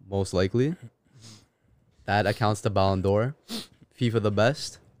 Most likely. That accounts to Ballon d'Or. FIFA the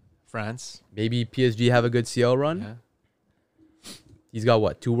best. France. Maybe PSG have a good CL run. Yeah. He's got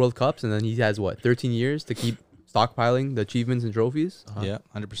what, 2 World Cups, and then he has what, 13 years to keep stockpiling the achievements and trophies. Uh-huh. Yeah,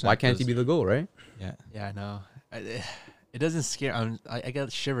 100%. Why can't he be the goal, right? Yeah. Yeah, I know. It doesn't scare. I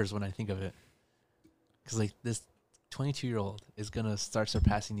get shivers when I think of it. Because like this 22-year-old is gonna start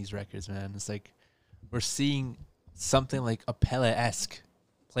surpassing these records, man. It's like we're seeing something like a Pele-esque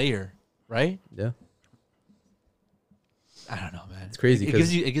player, right? Yeah. I don't know, man. It's crazy It 'cause-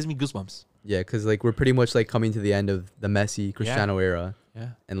 gives me goosebumps. Yeah, because like we're pretty much like coming to the end of the Messi, Cristiano era,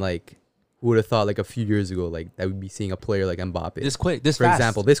 Yeah. and like who would have thought like a few years ago like that we'd be seeing a player like Mbappe, This quick, this for fast.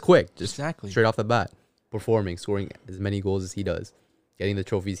 example, this quick, just Exactly. straight off the bat, performing, scoring as many goals as he does, getting the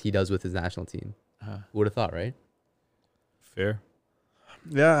trophies he does with his national team. Who would have thought, right? Fair.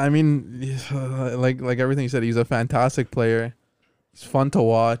 Yeah, I mean, like everything you said, he's a fantastic player. He's fun to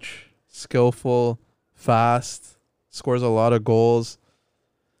watch, skillful, fast, scores a lot of goals.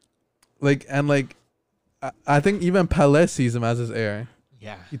 I think even Pelé sees him as his heir.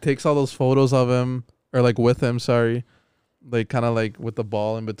 Yeah. He takes all those photos of him, or like with him, sorry, like kind of like with the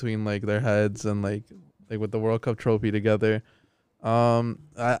ball in between like their heads and like with the World Cup trophy together. To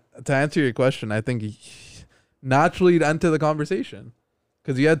answer your question, I think he naturally he'd enter the conversation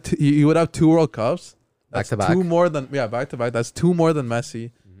because he would have 2 World Cups. Back That's to back. 2 more than back to back. That's 2 more than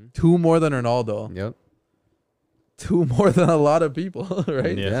Messi, 2 more than Ronaldo, Yep. 2 more than a lot of people,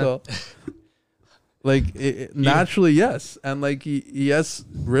 right? Yeah. So, like naturally, yes, and like he has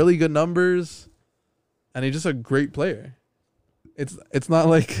really good numbers, and he's just a great player. It's not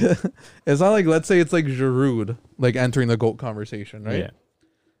like let's say it's like Giroud like entering the GOAT conversation, right? Yeah.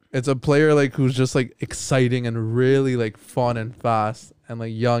 It's a player like who's just like exciting and really like fun and fast and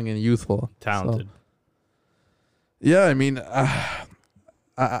like young and youthful, Talented. So, yeah, I mean,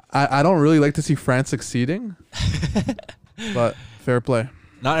 I don't really like to see France succeeding, but fair play.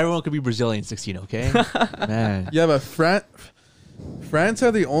 Not everyone could be Brazilian 16, okay? Man. Yeah, but France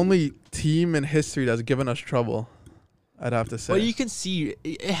are the only team in history that's given us trouble. I'd have to say. Well, you can see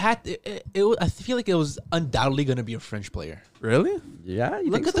I feel like it was undoubtedly going to be a French player. Really? Yeah. You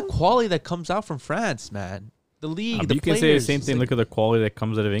Look think at so? the quality that comes out from France, man. The league, But the you can players. say the same It's thing. like- Look at the quality that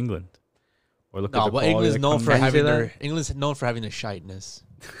comes out of England. Or look at No, the but quality England's that known comes for Can you say having that? their England's known for having the shiteness.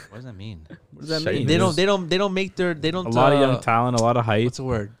 What does that mean? What does that Shite. mean? They There's don't make their they don't a lot of uh, young talent, a lot of height. what's the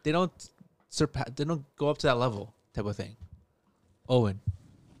word? They don't surpass. They don't go up to that level type of thing. Owen,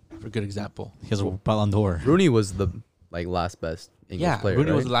 a good example. He has a Ballon d'Or. Rooney was the last best English player.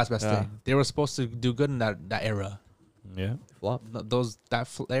 Rooney was right? the last best Yeah. thing. They were supposed to do good in that era. Yeah. flop.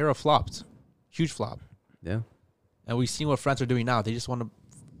 Era flopped, huge flop. Yeah. And we've seen what France are doing now. They just want to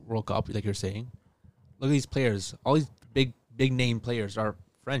World Cup, like you're saying. Look at these players. All these big name players are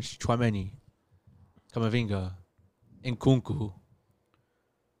French. Chouameni, Camavinga, Nkunku,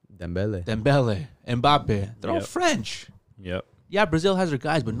 Dembele. Dembele, Mbappe. They're all Yep. French. Yep. Yeah, Brazil has their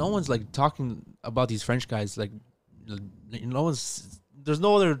guys, but no one's like talking about these French guys. Like, no one's. There's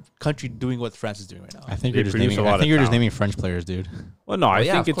no other country doing what France is doing right now. I think They you're just produce naming. a lot I think of you're just talent. naming French players, dude. Well, no, I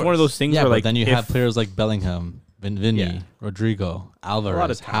yeah, think of it's one of those things Yeah, where but like then you if- have players like Bellingham, Vinny, Yeah. Rodrigo,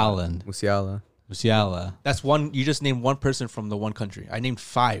 Alvarez, talent. Haaland, Musiala. Musiala. That's one. You just named one person from the one country. I named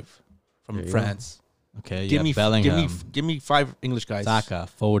 5 from There you France. Okay, Give yeah, me Bellingham, give me 5 English guys. Saka,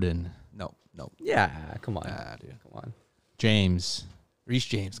 Foden, No. Yeah, come on. Dude. Come on. James, Reece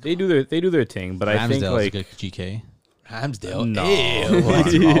James. they do their thing, but I think Ramsdale's like a good GK. Ramsdale. no, Ew,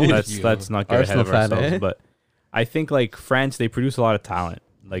 what's wrong with let's you? let's not get ahead Arsenal of fan, ourselves. eh? But I think like France, they produce a lot of talent.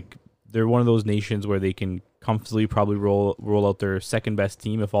 Like they're one of those nations where they can comfortably probably roll out their second best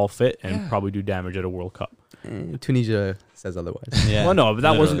team if all fit and Yeah. probably do damage at a World Cup. Tunisia says otherwise. Yeah. Well, no, but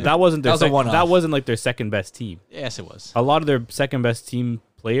that wasn't their That was a one-off. that wasn't like their second best team. Yes, it was. A lot of their second best team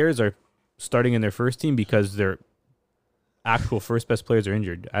players are starting in their first team because their actual first best players are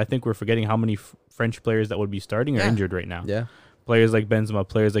injured. I think we're forgetting how many French players that would be starting are Yeah. injured right now. Yeah. Players like Benzema,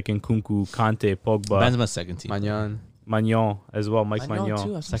 players like Nkunku, Kante, Pogba, Benzema's second team. Magnan. Magnon as well, Mike I know Magnon,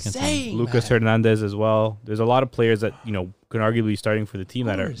 too. I'm Second team. saying Lucas man. Hernandez as well. There's a lot of players that can arguably be starting for the team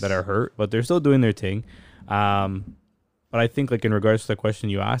Of that course. are hurt, but they're still doing their thing. But I think like in regards to the question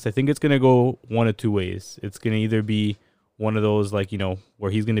you asked, I think it's gonna go one of two ways. It's gonna either be one of those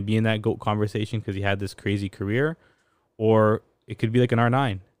where he's gonna be in that GOAT conversation because he had this crazy career, or it could be like an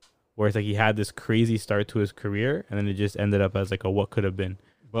R9, where it's like he had this crazy start to his career and then it just ended up as like a what could have been.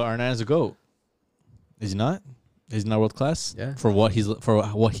 But Arnaz is a GOAT. Is he not? Is he not world class? Yeah. For what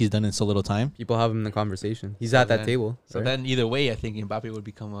he's done in so little time. People have him in the conversation. He's at that then- table. So right? then either way, I think Mbappe would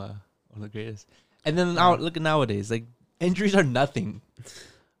become one of the greatest. And then now look at nowadays, like injuries are nothing.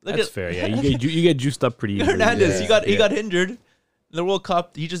 Look That's at fair. Yeah, you get juiced up pretty easily. Hernandez. Yeah. He got injured in the World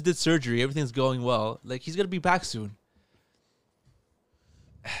Cup. He just did surgery. Everything's going well. Like he's gonna be back soon.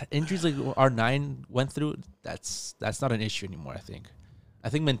 Injuries like R9 went through. That's not an issue anymore. I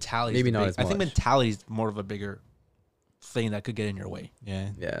think mentality. Maybe not as I think much. mentality is more of a bigger thing that could get in your way. Yeah.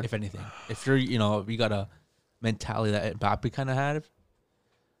 yeah. If anything, if you're you got a mentality that Mbappe kind of had,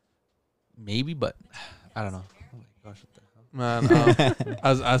 maybe, but I don't know. Oh my gosh, what the hell? Man,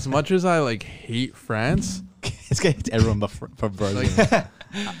 as much as I like hate France, This guy hates everyone but for Brazil. like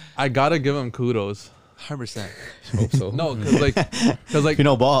I gotta give him kudos. 100%. Hope so. No, because like if you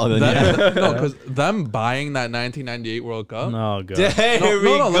know ball, then yeah. no, because them buying that 1998 World Cup. No, God. There No,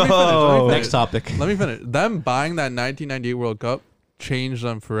 we no, let me go. finish. Next topic. Let me finish. Them buying that 1998 World Cup changed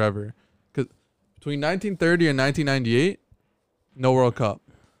them forever. Because between 1930 and 1998, no World Cup.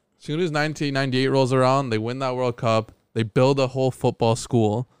 As soon as 1998 rolls around, they win that World Cup. They build a whole football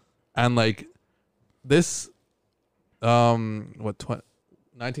school, and like this,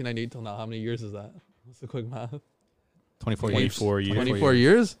 1998 till now, how many years is that? What's the quick math? 24 years. 24 years. 24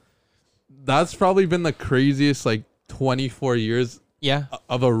 years. That's probably been the craziest 24 years Yeah,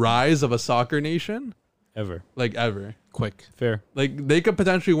 of a rise of a soccer nation Ever. ever. quick. Fair. They could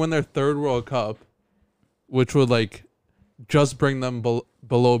potentially win their third World Cup, which would just bring them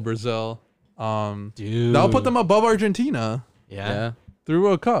below Brazil. Dude. That'll put them above Argentina Yeah. 3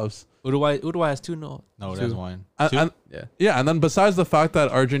 World Cups. Uruguay has 2 no. No, Two. there's one. And Yeah. yeah, and then besides the fact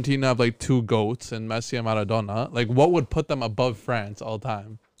that Argentina have 2 goats and Messi and Maradona, what would put them above France all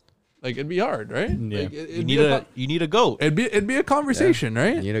time? It'd be hard, right? Yeah. You need a goat. It'd be a conversation, You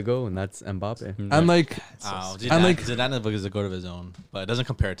right? need to go, and that's Mbappe. And Oh, and, Zidane is a goat of his own, but it doesn't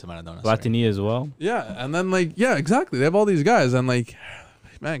compare to Maradona. sorry. Platini as well. yeah, and then yeah, exactly. They have all these guys, and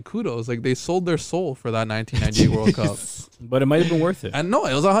man, kudos. They sold their soul for that 1998 World Cup. But it might have been worth it. And no,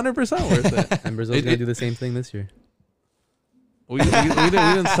 it was 100% worth it. And Brazil's It- gonna it- do the same thing this year. We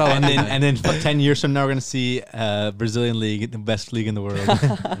didn't sell And anything. then 10 years from now, we're gonna see Brazilian league, the best league in the world.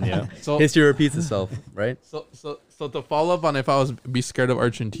 Yeah. so, History repeats itself, right? so to follow up on if I was be scared of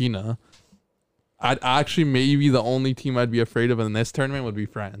Argentina, I'd actually maybe the only team I'd be afraid of in this tournament would be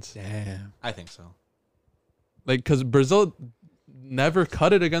France. Damn. I think so. Because Brazil never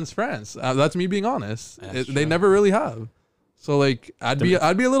cut it against France. That's me being honest. That's They true. never really have. So I'd be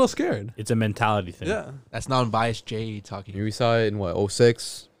a little scared. It's a mentality thing. Yeah. That's non-biased Jay talking. We saw it in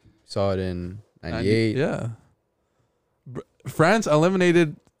 06. Saw it in 98. Yeah. France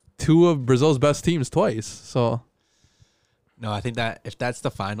eliminated two of Brazil's best teams twice. So No, I think that if that's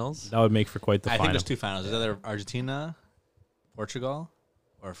the finals, That would make for quite the I think final. there's two finals. It's either Argentina, Portugal,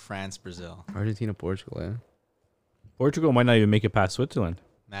 or France, Brazil. Argentina, Portugal. Yeah. Portugal might not even make it past Switzerland.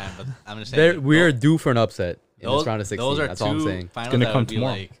 Man, but I'm just saying. We are due for an upset in those, this round of 16. those are That's two all I'm saying. finals gonna that come would be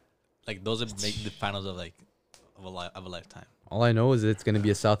tomorrow. like those would make the finals of a lifetime. All I know is it's going to be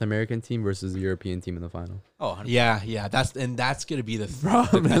a South American team versus a European team in the final. Oh, 100%. yeah, that's gonna be the. bro,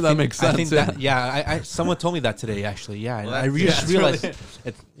 man, that makes sense. I think yeah. that I someone told me that today actually. Yeah, and Well, I that's- just yeah, realized.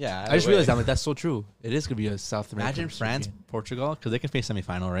 it's yeah. I just realized that that's so true. It is gonna be a South American. Imagine France, Portugal, because they can face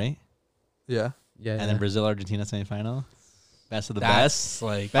semifinal, right? yeah. Yeah. And then Brazil, Argentina semifinal. Best of the That's best.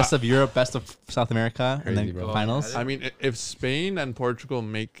 like Best of Europe, best of South America, and Crazy, then bro. finals. I mean, if Spain and Portugal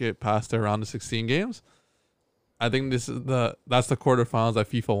make it past their round of 16 games, I think that's the quarterfinals that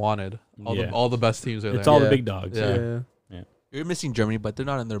FIFA wanted. Yeah. All the best teams are It's there. all the Yeah. big dogs. Yeah. you're missing Germany, but they're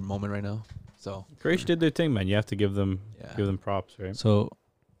not in their moment right now. So Croatia did their thing, man. You have to give them yeah, props, right? So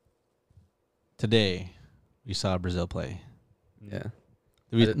today we saw Brazil play. Yeah.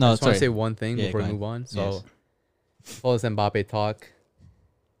 We, I just no, want sorry. to say one thing Yeah, before go we ahead. move on. Yes. So, all this Mbappe talk.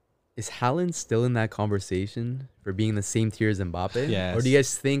 Is Haaland still in that conversation for being the same tier as Mbappe? Yes. Or do you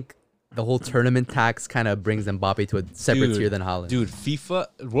guys think the whole tournament tax kind of brings Mbappe to a separate Dude, tier than Haaland? dude, FIFA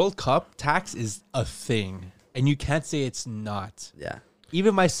World Cup tax is a thing, and you can't say it's not. Yeah.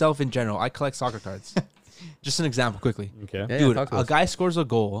 Even myself in general, I collect soccer cards. Just an example, quickly. Okay. Yeah, Dude, talk to a us. guy scores a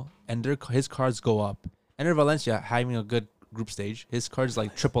goal and his cards go up. Enter Valencia having a good group stage. His cards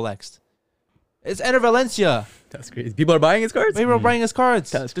like triple X'd. It's Enter Valencia. That's crazy. People are buying his cards? Maybe we're buying his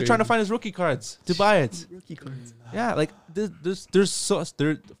cards. That's They're trying to crazy. find his rookie cards to buy it. Rookie cards. Yeah, like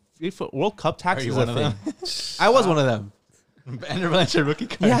FIFA World Cup tax Are you is one a of thing. them? I was one of them. Ender Valencia rookie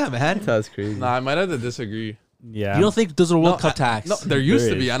card. Yeah, man. That's crazy. Nah, I might have to disagree. Yeah. You don't think there's a World Cup I- tax? No, there used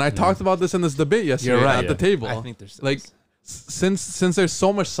There to be, is, and I talked about this in this debate yesterday You're right. at the table. I think there's like since there's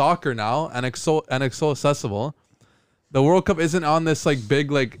so much soccer now and it's so accessible, the World Cup isn't on this like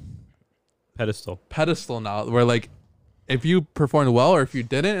big like pedestal. pedestal now where like if you performed well or if you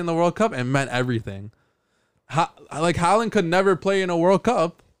didn't in the World Cup, it meant everything. Like Haaland could never play in a World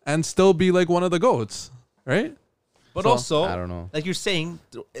Cup and still be like one of the GOATs, right? But So, also, I don't know. like you're saying,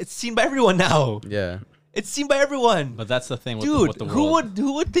 it's seen by everyone now. Yeah. It's seen by everyone. But that's the thing with Dude, with the who world.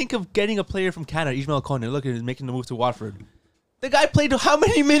 would think of getting a player from Canada, Ismail Kone? Look at him making the move to Watford. The guy played how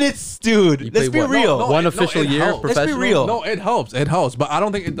many minutes, dude? He Let's played be what? real. No, One it- official it year helps. Let's be professional? real. No, it helps, but I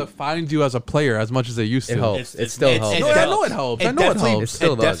don't think it defines you as a player as much as it used to. It helps. It still helps. No, I know it helps. I know it definitely, helps. It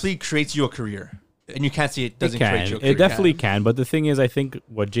still does. definitely creates you a career, and you can't see it It doesn't create can. you a career. It definitely can. But the thing is, I think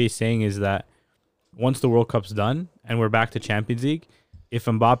what Jay's saying is that once the World Cup's done and we're back to Champions League, if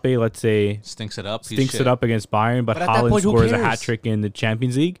Mbappe, let's say, Stinks it up. stinks it up against Bayern, but But at that Haaland point, who scores a cares? hat trick in the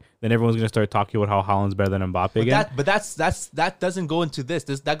Champions League, then everyone's going to start talking about how Haaland's better than Mbappe again. But that doesn't go into this.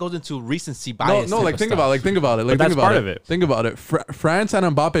 That goes into recency No, bias. no, type like of think stuff. about it. Like think about it. Like But think that's about part it. of it. Think about it. France and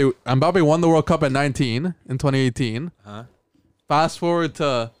Mbappe won the World Cup at 19 in 2018. Huh? Fast forward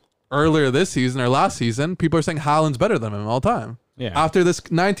to earlier this season or last season, people are saying Haaland's better than him all time. Yeah. After this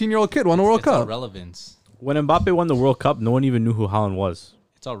 19-year-old kid won a World It's all Cup. relevance. When Mbappe won the World Cup, no one even knew who Haaland was.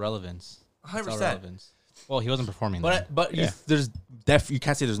 It's all relevance. It's all 100%. relevance. Well, he wasn't performing. then. But Yeah. you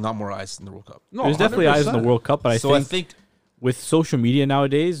can't say there's not more eyes in the World Cup. No, There's definitely eyes in the 100%. World Cup, but So I I think think with social media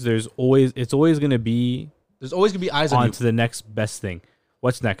nowadays, it's always going to be there's always gonna be eyes on on you. to the next best thing.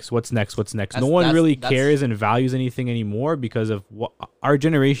 What's next? What's next? What's next? No That's- one that's- really that's- cares and values anything anymore because of what our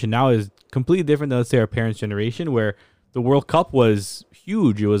generation now is completely different than, let's say, our parents' generation, where the World Cup was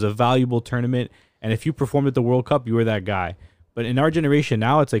huge. It was a valuable tournament, and if you performed at the World Cup, you were that guy. But in our generation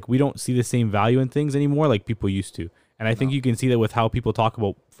now, it's like we don't see the same value in things anymore like people used to. And I think you can see that with how people talk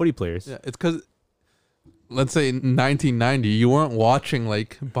about footy players. Yeah, it's because, let's say in 1990, you weren't watching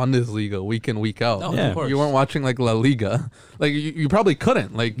like Bundesliga week in, week out. No, Yeah. of course. You weren't watching like La Liga. Like you probably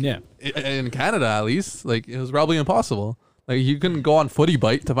couldn't. Like Yeah. in Canada at least, like it was probably impossible. Like you couldn't go on Footy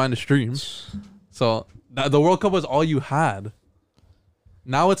Bite to find a stream. So the World Cup was all you had.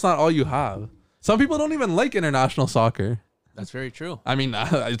 Now it's not all you have. Some people don't even like international soccer. That's very true. I mean,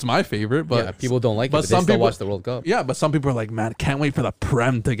 it's my favorite, but yeah, people don't like it, but but they some still people- watch the World Cup. yeah, but some people are like, man, can't wait for the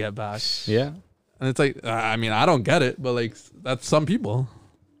Prem to get back. Yeah. And it's like, I mean, I don't get it, but like that's some people.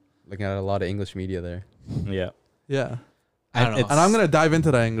 Looking at a lot of English media there. Yeah. Yeah. I don't know. And I'm gonna dive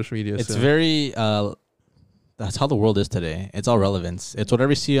into that English media. It's soon. very. That's how the world is today. It's all relevance. It's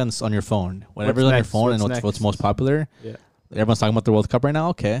whatever you see on your phone. Whatever's on your next? phone and What's what's next? most popular. Yeah. Everyone's talking about the World Cup right now.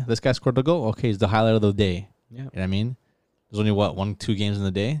 Okay, this guy scored a goal. Okay, he's the highlight of the day. Yeah. You know what I mean? There's only 1-2 games in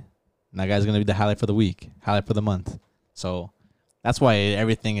the day. And that guy's gonna be the highlight for the week, highlight for the month. So That's why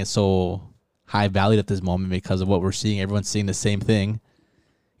everything is so high valued at this moment because of what we're seeing. Everyone's seeing the same thing.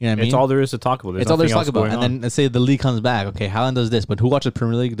 You know what I mean? It's all there is to talk about. There's It's all there's to nothing talk else about. going And on. then let's say the league comes back. Okay, Haaland does this, but who watches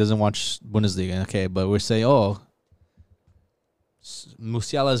Premier League doesn't watch Bundesliga? Okay, but we're saying,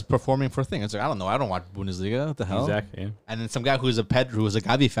 Musiala is performing for a thing. It's like, I don't know. I don't watch Bundesliga. What the hell? Exactly. Yeah. And then some guy who's a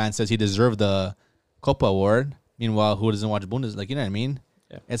Gavi fan says he deserved the Copa Award. Meanwhile, who doesn't watch Bundesliga? Like, you know what I mean?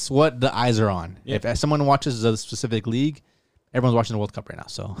 Yeah. It's what the eyes are on. Yeah. If someone watches a specific league, everyone's watching the World Cup right now.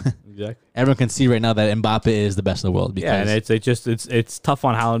 So Exactly. everyone can see right now that Mbappe is the best in the world. Because Yeah, and it's tough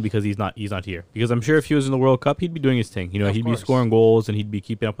on Haaland because he's not here. Because I'm sure if he was in the World Cup, he'd be doing his thing. You know, Of he'd course. be scoring goals and he'd be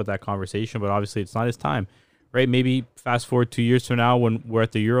keeping up with that conversation. But obviously, it's not his time, right? Maybe fast forward 2 years from now when we're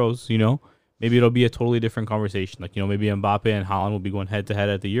at the Euros. You know, maybe it'll be a totally different conversation. Like, you know, maybe Mbappe and Haaland will be going head to head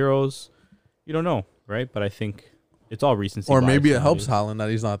at the Euros. You don't know, right? But I think it's all recency. Or maybe bias it helps nowadays. Haaland that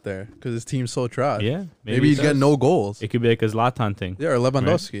he's not there because his team's so trash. Yeah, Maybe he'd it get does. no goals. It could be like a Zlatan thing. Yeah, or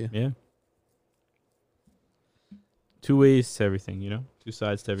Lewandowski. Yeah. Two ways to everything, you know? Two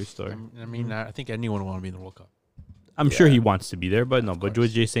sides to every story. I mean, I think anyone would want to be in the World Cup. I'm sure Yeah. he wants to be there, but no. But course.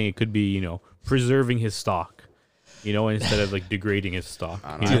 George J's saying it could be, you know, preserving his stock, you know, instead of like degrading his stock.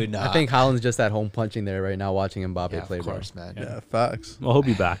 I you don't know? know. Dude, I think Haaland's just at home punching there right now, watching Mbappe Yeah, play. of bro. course, man. Yeah, facts. Well, he'll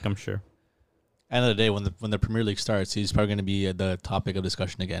be back, I'm sure. end of the day, when the Premier League starts, he's probably going to be the topic of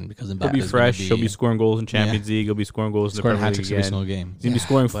discussion again because Mbappe He'll be is fresh. gonna He'll be scoring goals in Champions League. He'll be scoring goals in the scoring Premier hat League tricks every again. single game. He's going to be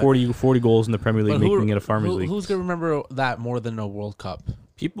scoring but- 40 goals in the Premier League, But making it a Farmers League. Who's gonna remember that more than a World Cup?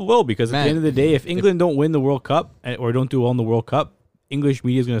 People will, because at Man, the end of the day, if England don't win the World Cup or don't do well in the World Cup, English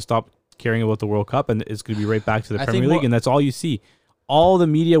media is going to stop caring about the World Cup, and it's going to be right back to the I Premier think League, more- and that's all you see. All the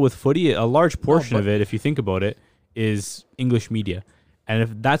media with footy, a large portion but- of it, if you think about it, is English media. And if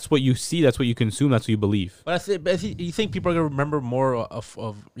that's what you see, that's what you consume, that's what you believe. But you think people are gonna remember more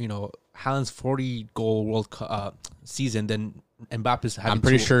of you know Haaland's 40-goal World Cup season than Mbappe's having I'm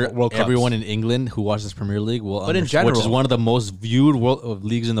pretty two sure World Cups. everyone in England who watches Premier League will, But in which is general- one of the most viewed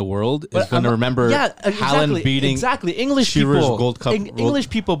leagues in the world, But is going to I'm- remember Haaland beating exactly English Shearer's people, Gold Cup. English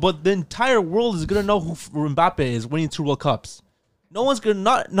people, but the entire world is gonna know who Mbappe is winning 2 World Cups. No one's gonna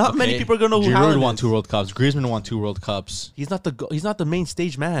not many Okay, people are gonna know who Giroud Haaland won is. 2 World Cups. Griezmann won 2 World Cups. He's not the main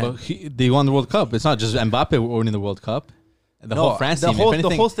stage man. But they won the World Cup. It's not just Mbappe winning the World Cup. The whole France team. the if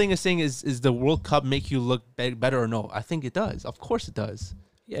anything, whole thing is saying is the World Cup make you look better or no? I think it does. Of course it does.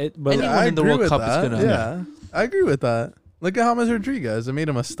 Yeah, but Anyone I in the agree World with Cup is that. gonna- Yeah, I agree with that. Look at James Rodriguez. It made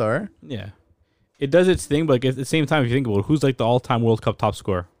him a star. yeah, it does its thing. But like, at the same time, if you think about it, who's like the all-time World Cup top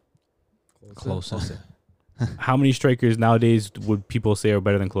scorer? close. How many strikers nowadays would people say are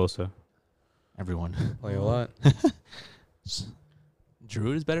better than Klose? Everyone. Play a lot.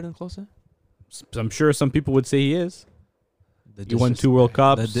 Giroud is better than Klose. I'm sure some people would say he is. The He won disrespect. 2 World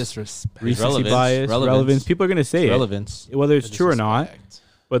Cups. The disrespect. Recency Relevance. bias, relevance. People are gonna say it, Relevance. whether it's The true or not. disrespect.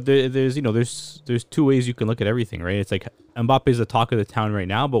 But there's two ways you can look at everything, right? It's like Mbappe is the talk of the town right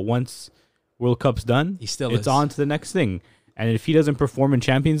now, but once World Cup's done, He still it's is. on to the next thing. And if he doesn't perform in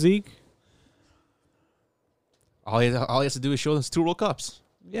Champions League, All he has to do is show us 2 World Cups.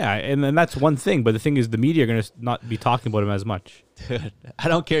 yeah, and then that's one thing. But the thing is, the media are gonna not be talking about him as much. Dude, I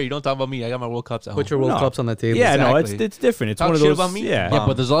don't care. You don't talk about me. I got my World Cups at Put home. your World No. Cups on the table. Yeah, no, Exactly. it's different. It's Talk one of shit those. about me? Yeah, Yeah,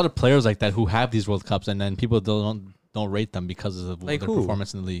 but there's a lot of players like that who have these World Cups, and then people don't rate them because of Like their who?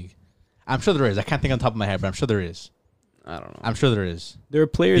 performance in the league. I'm sure there is. I can't think on top of my head, but I'm sure there is. I don't know. I'm sure there is. there are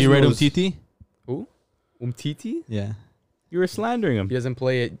players. Do you rate those- Umtiti? Who? Umtiti? Yeah. You were slandering him. He doesn't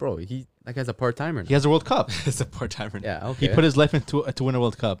play it, bro. That guy's a part timer. He has a World Cup. It's a part-timer. Yeah, okay. He put his life into to win a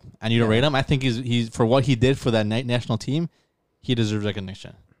World Cup, and you don't Yeah. rate him. I think he's for what he did for that national team, he deserves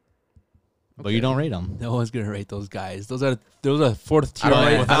recognition. But you Okay. don't rate him. No one's gonna rate those guys. Those are 4th I tier. don't rate-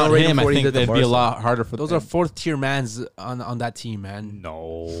 man. I Without don't rate him him, for I what he think did to it'd be a Barca. lot harder for Those are 4th tier mans on that team, man.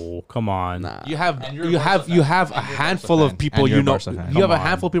 No, come on. Nah. You have And you're a you Barca have fan. you have And a you're a handful Barca of fan. people And you're you a know. Barca fan. You have Come a on.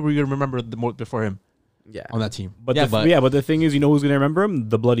 handful of people you're gonna remember before him Yeah. on that team. But Yeah, but the thing is, you know who's gonna remember him?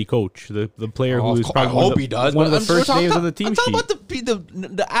 The bloody coach, the player Oh, who of is course. probably I one hope of the, he does. one of the but first I'm names on talking- the team I'm talking sheet.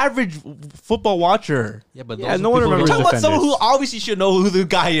 about the average football watcher. Yeah, but Yeah, those no are one people remembers who- I'm talking about someone who defenders. obviously should know who the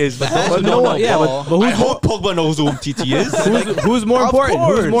guy is. But those But who no don't one- know yeah, ball, but I who's hope Pogba knows who Umtiti is. Who's more Of important?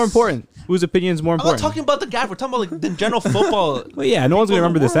 Who's course. more important? Whose opinion is more I'm not important? talking about the guy. We're talking about like the general football. Well, yeah, no one's gonna people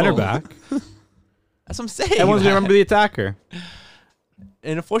in remember the the center world. back. That's what I'm saying. Everyone's gonna remember the attacker.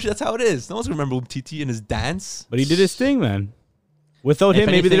 And unfortunately, that's how it is. No one's gonna remember Umtiti and his dance. But he did his thing, man. Without If him,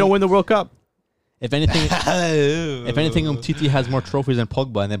 maybe they anything- don't win the World Cup. If anything, if anything, Umtiti has more trophies than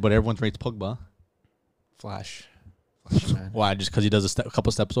Pogba, and then but everyone rates Pogba. Flash, man. Why? Just because he does a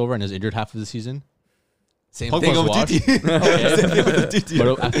couple steps over and is injured half of the season? Same Pogba's thing, washed. Umtiti. Okay. Same thing with Umtiti.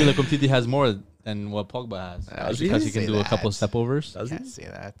 But I feel like Umtiti has more than what Pogba has. Does Just he? because he can Say do a couple that. step overs. Does he? Can't say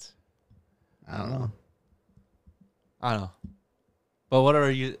that. I don't know. I don't know. But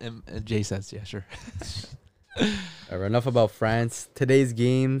whatever you Jay says, yeah, sure. All right, enough about France. Today's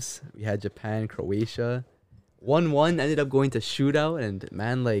games, we had Japan, Croatia. 1-1 ended up going to shootout, and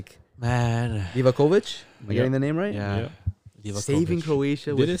man, like Man. Livakovic, am I Yeah. getting the name right? Yeah. Livakovic. Saving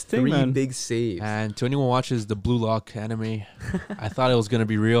Croatia Did with his thing, 3 man. big saves. And to anyone who watches the Blue Lock anime, I thought it was gonna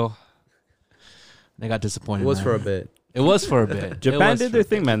be real. They got disappointed. It was man. for a bit. It was for a bit. It Japan was did for their a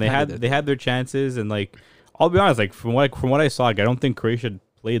thing, bit. man. Japan did They had their chances, and like I'll be honest, like from what I saw, like, I don't think Croatia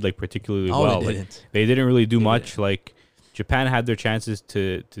played like particularly No, well. they Like, didn't. they didn't really do They much. didn't. Like Japan had their chances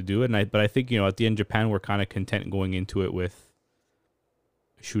to do it, but I think at the end Japan were kind of content going into it with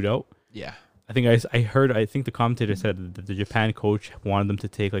a shootout. Yeah. I think I think the commentator said that the Japan coach wanted them to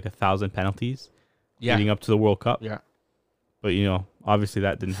take like 1,000 penalties Yeah. leading up to the World Cup, Yeah. but obviously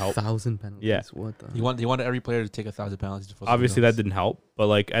that didn't help. 1,000 penalties. Yeah. What the? He wanted every player to take 1,000 penalties. To fulfill Obviously those. that didn't help, but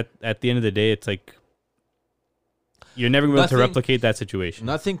like at the end of the day, it's like you're never going to be able to Nothing- replicate that situation.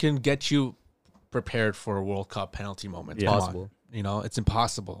 Nothing can get you prepared for a World Cup penalty moment. Yeah. Come on. Possible. It's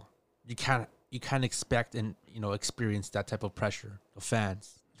impossible. You can't expect and experience that type of pressure of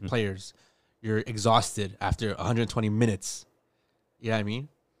fans, Mm. players. You're exhausted after 120 minutes. You know what I mean?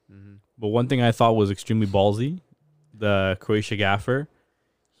 But one thing I thought was extremely ballsy, the Croatia gaffer,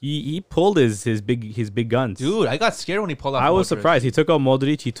 he pulled his big guns. Dude, I got scared when he pulled out. I was Modric. surprised. He took out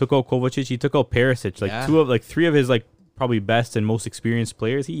Modric, he took out Kovacic, he took out Perisic. Like Yeah. three of his like probably best and most experienced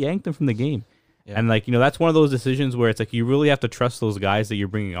players. He yanked them from the game. Yeah. And that's one of those decisions where it's like you really have to trust those guys that you're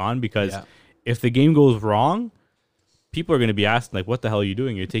bringing on, because Yeah. if the game goes wrong, people are going to be asking like, "What the hell are you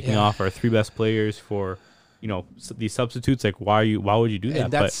doing? You're taking Yeah. off our 3 best players for these substitutes. Like, why would you do that?"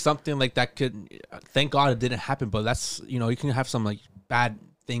 And that's something like that could. Thank God it didn't happen. But that's you can have some like bad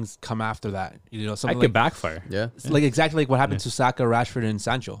things come after that. That Something could like, backfire. Yeah. it's like exactly like what happened Yeah. to Saka, Rashford, and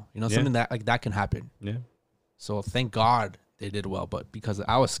Sancho. Yeah. Something that like that can happen. Yeah. So thank God they did well. But because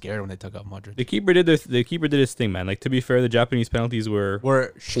I was scared when they took out Modric. The keeper did his thing, man. Like, to be fair, the Japanese penalties were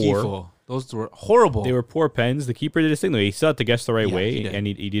Were schifo. Those were horrible. they were poor pens. The keeper did his thing though. He still had to guess the right Yeah, way, he did. and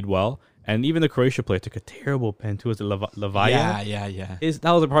he did well. And even the Croatia player took a terrible pen too. Was it Lavaya? Yeah.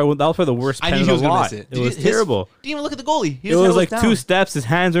 That was probably the worst I pen knew of he was the gonna lot. miss it. It was terrible. Didn't even look at the goalie. It was like 2 steps. His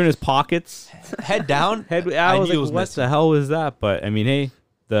hands are in his pockets. head down. I was knew it like, was what missing. the hell was that? But I mean, hey,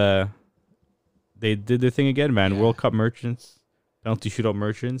 they did their thing again, man. Yeah. World Cup merchants, penalty shootout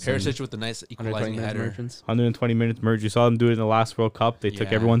merchants. and Perisic with the nice 120 equalizing minutes header. merchants. 120 minutes merge. You saw them do it in the last World Cup. They took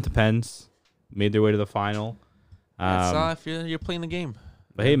Yeah. everyone to pens, made their way to the final. That's if you're playing the game.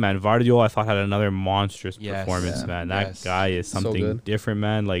 But hey, man, Vardiol, I thought had another monstrous Yes. performance, Yeah. man. That Yes. guy is So something good. different,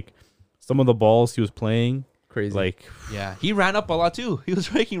 man. Like some of the balls he was playing, Crazy. like Yeah, he ran up a lot too. He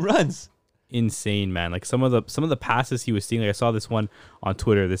was making runs. insane, man. Like some of the passes he was seeing. Like I saw this one on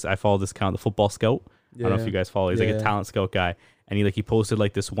Twitter. I follow this account, the Football Scout. I don't know if you guys follow. He's like Yeah. a talent scout guy, and he posted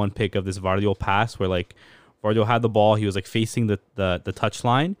like this one pic of this Vardiol pass where like Vardiol had the ball. He was like facing the touch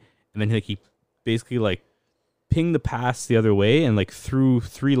line, and then he basically like pinged the pass the other way and like threw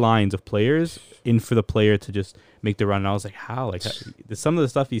 3 lines of players in for the player to just make the run. And I was like, how? Like some of the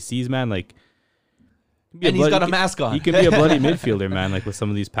stuff he sees, man, like. And he's got a mask on. He can be a bloody midfielder, man, like with some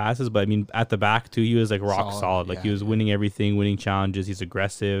of these passes. But I mean, at the back too, he was like rock Solid, solid. Like he yeah, was yeah. winning everything, winning challenges. He's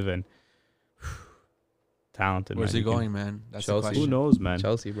aggressive and talented. Where's man. he You can- going, man? That's the Chelsea. Who question. knows, man?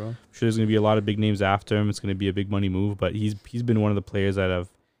 Chelsea, bro. I'm sure there's going to be a lot of big names after him. It's going to be a big money move, but he's been one of the players that have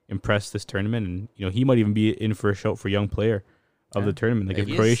impressed this tournament, and he might even be in for a shout for young player of the tournament. Like Yeah, if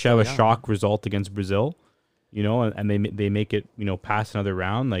he is Croatia have a still young, shock result against Brazil, and they make it past another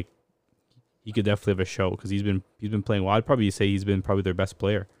round, like he could definitely have a show because he's been playing well. I'd probably say he's been probably their best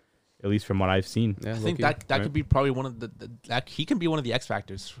player, at least from what I've seen. Yeah, I think low-key. that right? could be probably one of that he can be one of the X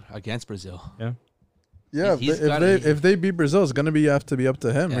factors against Brazil. Yeah. Yeah, He's if gotta- if they beat Brazil, it's gonna have to be up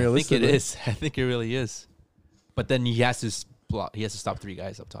to him. Yeah, I think Realistically, it is. I think it really is. But then he has to stop 3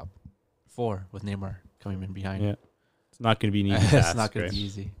 guys up top, 4 with Neymar coming in behind. Yeah. It's not going to be an easy It's task. not going right? to be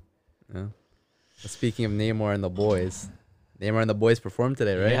easy. Yeah. But speaking of Neymar and the boys, Neymar and the boys performed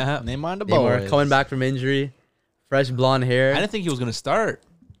today, right? Yeah. Neymar and the Neymar boys. coming back from injury, fresh blonde hair. I didn't think he was going to start.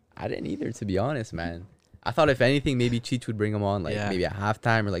 I didn't either, to be honest, man. I thought if anything, maybe Cheech would bring him on, like Yeah. maybe at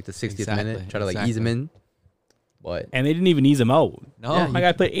halftime or like the 60th minute, Exactly, try to like ease him exactly. in. But And they didn't even ease him out. No. Yeah, My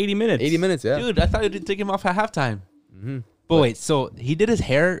guy played 80 minutes. 80 minutes, yeah. Dude, I thought you'd take him off at halftime. Mm-hmm. But wait, so he did his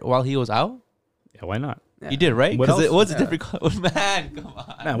hair while he was out? Yeah, why not? He did, right? What Because it else? was a different... Man, come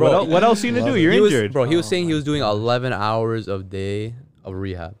on. Man, Bro, what else are you going to do? You're he was, injured. bro, he was Oh saying he my was doing 11 hours of day of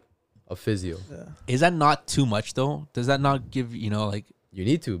rehab, of physio. Is that not too much, though? Does that not give, like... You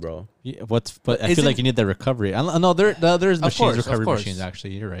need to, bro. Yeah, but I Is feel it- like you need the recovery. No, there's machines, course, recovery of course. machines.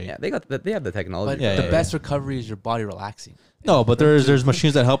 Actually, you're right. Yeah, they have the technology. But Yeah, the yeah, best recovery is your body relaxing. No, but there's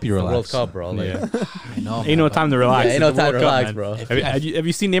machines that help you It's the relax. World Cup, bro. Like, Yeah. I know. Ain't no man, time to relax. Yeah, ain't It's no the time to World Cup, relax, man. bro. Have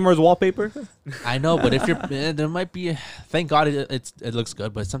you seen Neymar's wallpaper? but I know, but if you're, there might be. Thank God it looks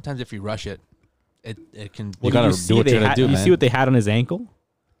good, but sometimes if you rush it, it can. You gotta do what you gotta do, You man. see what they had on his ankle?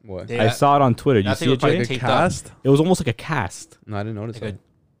 what? They- I saw it on Twitter. Did you that see thing it, was probably Jay? Like a taped up. cast. It was almost like a cast. No, I didn't notice Like that.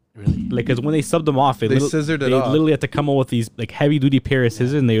 Really? Like, cause when they subbed them off, They scissored it they off. literally had to come up with these like heavy duty pair of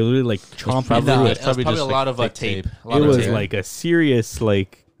scissors, and they were literally like chomping probably- through No, it. it's It was probably probably just a lot like of thick tape. tape. A lot It of was tape. like a serious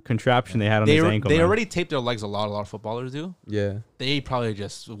like contraption they had on his ankle. They man. already taped their legs a lot of footballers do. Yeah. They probably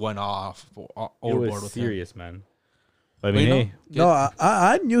just went off It overboard was with serious, man. But I Wait, mean, no. hey, No,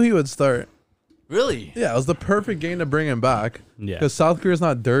 I knew he would start. him. Really? Yeah, it was the perfect game to bring him back yeah, because South Korea's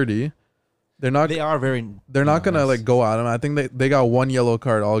not dirty. They're not. They are very. They're not gonna nice. like go at him. I think they got one yellow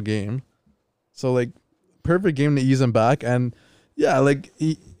card all game, so like perfect game to ease him back. And yeah, like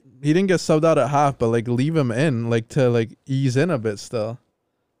he didn't get subbed out at half, but like leave him in like to like ease in a bit still,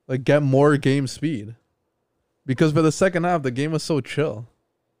 like get more game speed, because for the second half the game was so chill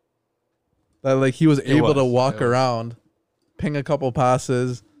that like he was able to walk It was. around, ping a couple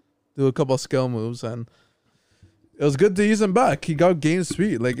passes, do a couple skill moves, and it was good to ease him back. He got game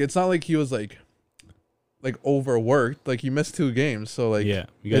speed. Like it's not like he was like overworked. Like he missed 2 games, so like yeah,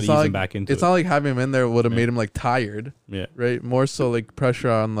 you got to it's ease not him like back into it's it. not like having him in there would have Yeah. made him like tired, Yeah, right? More so like pressure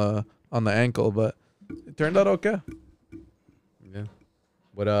on the ankle, but it turned out okay. Yeah.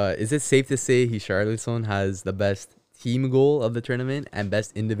 But is it safe to say Richarlison has the best team goal of the tournament and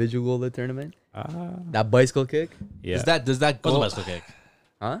best individual goal of the tournament? That bicycle kick? yeah. Does that It was a go? bicycle kick.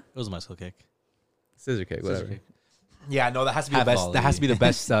 Huh? It was a bicycle kick. Scissor kick, whatever. Scissor kick. Yeah, no, that has to be the Half best. That has to be the volley.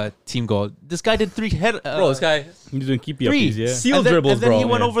 best team goal. This guy did 3 head. Bro, this guy He's doing keepy 3 uppies, yeah. seal and then, dribbles, and then bro. he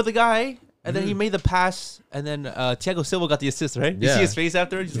went Yeah. over the guy, and then he made the pass, and then Thiago Silva got the assist. Right? You Yeah. see his face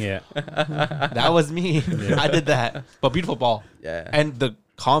afterwards. Yeah, That was me. I did that. But beautiful ball, Yeah. and the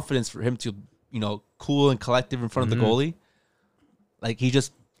confidence for him to cool and collective in front of the goalie. Like he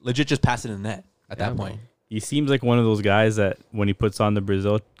just legit just passed it in the net at Yeah, that bro. point. he seems like one of those guys that when he puts on the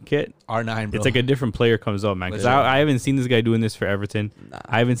Brazil kit, R9, bro. it's like a different player comes out, man. Because Legit. I haven't seen this guy doing this for Everton. Nah,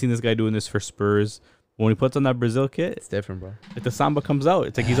 I haven't seen this guy doing this for Spurs. When he puts on that Brazil kit, it's different, bro. like the samba comes out.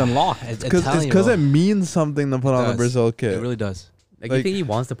 It's like he's unlocked. It's Because it means something to put on a does. Brazil kit. It really does. Like, you Like- think he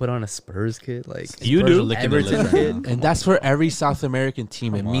wants to put on a Spurs kit? Like, You Spurs do? are licking their Everton lips kid? right now. And that's for every South American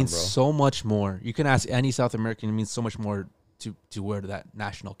team. It Come on, means bro. so much more. You can ask any South American. It means so much more to wear that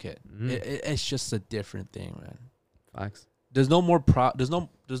national kit. Mhm. It's just a different thing, man. facts. There's no more pride. There's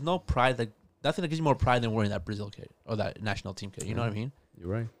no pride. Like nothing that gives you more pride than wearing that Brazil kit or that national team kit. You know what I mean? You're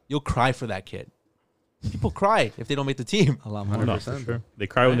right. You'll cry for that kid. People cry if they don't make the team, A lot No, more. no, 100%, for sure. They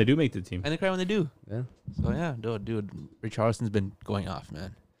cry when Right? they do make the team. and they cry when they do. Yeah. So yeah, dude, Richarlison's been going off,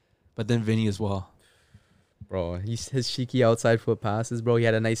 man. But then Vinny as well. Bro, his cheeky outside foot passes, bro. He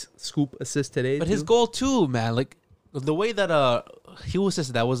had a nice scoop assist today. But his too. goal too, man. Like the way that he was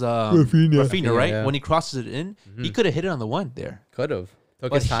assisted, that was Rafinha, Rafinha, right? yeah. When he crosses it in, he Mhm. could have hit it on the one there. Could have.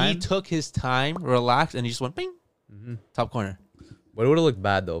 Took But his time. he took his time, relaxed, and he just went bing, Mhm. top corner. But it would have looked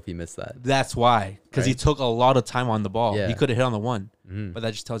bad, though, if he missed that. That's why, because he Right. took a lot of time on the ball. Yeah. He could have hit on the one, Mhm. but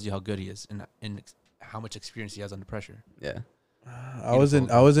that just tells you how good he is and how much experience he has under pressure. Yeah. I was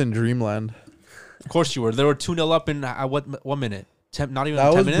in dreamland. Of course you were. They were 2-0 up in what 1 minute? Not even That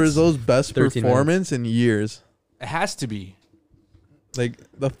 10 was minutes. Brazil's best 13 performance in years. It has to be. Like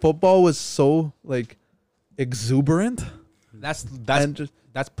the football was so like exuberant That's and just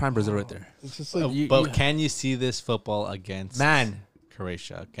that's prime Brazil right there. it's just like But can you see this football against Man,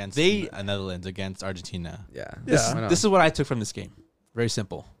 Croatia, against They- Netherlands, against Argentina? Yeah. Yeah. Why not? this is what I took from this game. Very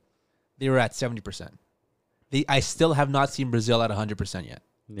simple. They were at 70%. I still have not seen Brazil at 100% yet,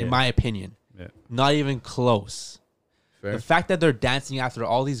 Yeah. in my opinion. Yeah. Not even close. Fair. The fact that they're dancing after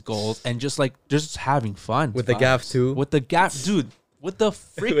all these goals and just like just having fun With the gaff, too. with the gaff, dude. With the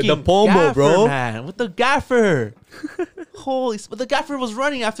freaking With the pombo, gaffer, bro. man. With the gaffer. But the gaffer was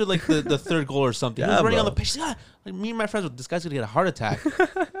running after like the third goal or something. He was Yeah, running on bro. the pitch. Ah, like me and my friends, this guy's gonna get a heart attack.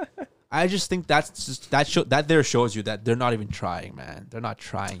 I just think that there shows you that they're not even trying, man. They're not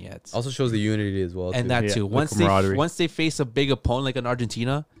trying yet. Also shows the unity as well. And too. that Yeah, too. the camaraderie. Once they face a big opponent like an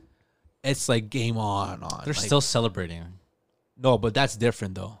Argentina, it's like game on. They're Like, still celebrating. no, but that's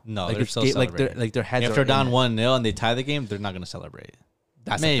different though. No, like they're it's still like celebrating. like their heads. If are they're in down it. 1-0 and they tie the game, they're not gonna celebrate.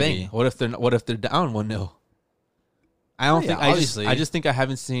 That's Maybe. the thing. What if they're down 1-0? I don't Yeah, think. obviously. I just think I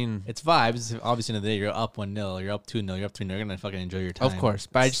haven't seen. It's vibes. Obviously, in the day, you're up 1-0, you're up 2-0, you're up 3-0. You're gonna fucking enjoy your time. Of course,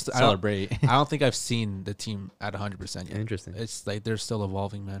 but I just I don't, celebrate. I don't think I've seen the team at 100% yet. Interesting. It's like they're still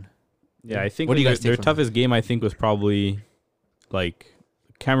evolving, man. Yeah, I think What do you their, guys take their from toughest game I think was probably like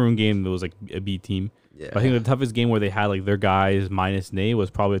Cameroon game that was like a B team. Yeah. But I think the toughest game where they had like their guys minus Ney was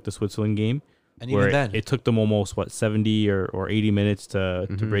probably like the Switzerland game. And Where even then, it took them almost 70 or 80 minutes to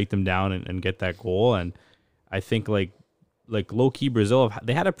Mhm. break them down and get that goal. And I think like low key Brazil,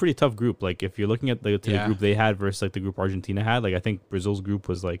 they had a pretty tough group. Like if you're looking at the group they had versus like the group Argentina had, like I think Brazil's group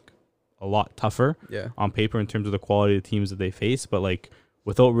was like a lot tougher Yeah. on paper in terms of the quality of the teams that they face. But like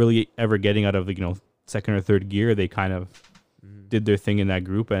without really ever getting out of the, second or third gear, they kind of did their thing in that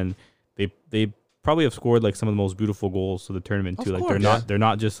group, and they probably have scored like some of the most beautiful goals of the tournament Of too. Like course. they're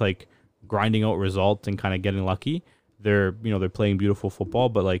not just like grinding out results and kind of getting lucky. They're they're playing beautiful football.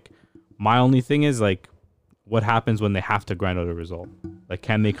 But like my only thing is like what happens when they have to grind out a result? Like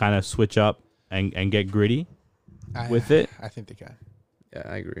can they kind of switch up and get gritty with it? I think they can. Yeah,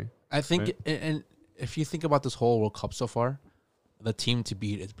 I agree. I think, Right. and if you think about this whole World Cup so far, the team to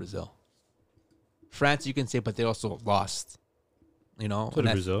beat is Brazil. France, you can say, but they also lost. So and did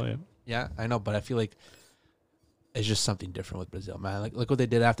Brazil, yeah. yeah, I know, but I feel like it's just something different with Brazil, man. Like, look what they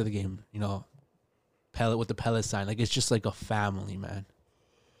did after the game. Pelé with the Pelé sign. Like, it's just like a family, man.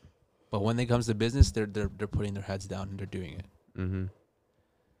 But when it comes to business, they're putting their heads down and they're doing it. Mm-hmm.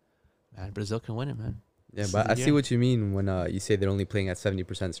 Man, Brazil can win it, man. Yeah, This but is the I see year. what you mean when you say they're only playing at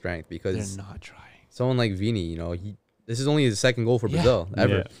 70% strength, because They're not trying. someone like Vini, this is only his second goal for Yeah. Brazil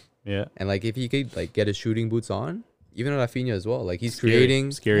ever. Yeah. And like if he could like get his shooting boots on, even Rafinha as well, like he's Scary-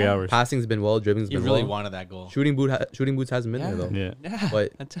 creating. scary Yeah. hours. Passing's been well, dribbling's He been really well. wanted that goal. Shooting boots hasn't been there though. Yeah. Yeah,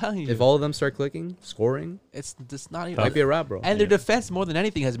 But I'm telling you. if all of them start clicking, scoring, it's not even. might be a wrap, bro. And their defense, more than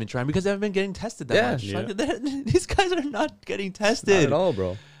anything, has been trying because they haven't been getting tested that Yeah. much. Yeah. Like, these guys are not getting Not tested. at all,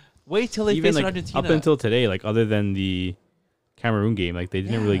 bro. Wait till they Even face like Argentina. up until today, like other than the Cameroon game, like they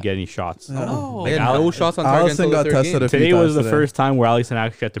didn't really Yeah. get any shots. Yeah. No. They had Al- no shots on target Allison until got the third tested game. a few Today was times the today. first time where Alisson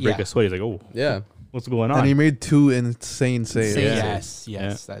actually had to break Yeah. a sweat. He's like, oh, Yeah. what's going on? And he made 2 insane saves. Say Yeah.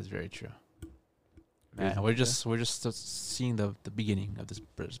 yes, that's very true. Man, we're just seeing the beginning of this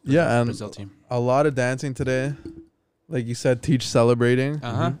Yeah, and Brazil team. a lot of dancing today. Like you said, teach celebrating.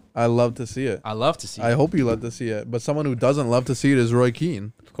 Uh huh. I love to see it. I love to see. I hope you love to see it. But someone who doesn't love to see it is Roy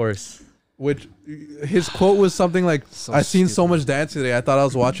Keane. Of course. Which his quote was something like, So "I've seen so stupid. much dancing today. I thought I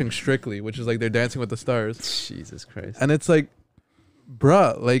was watching Strictly, which is like they're Dancing with the Stars." Jesus Christ. And it's like,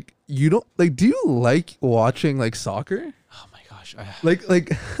 bruh, like you don't like. Do you like watching like soccer? Oh my gosh.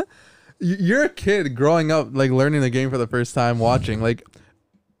 Like you're a kid growing up, like learning the game for the first time, watching like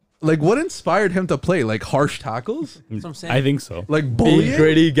what inspired him to play? Like harsh tackles, That's what I'm saying. I think so. like Being bullying.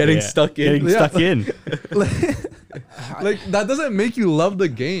 gritty, getting Yeah. stuck in. Getting Yeah. stuck in. like that doesn't make you love the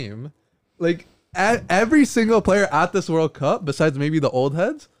game. Like every single player at this World Cup, besides maybe the old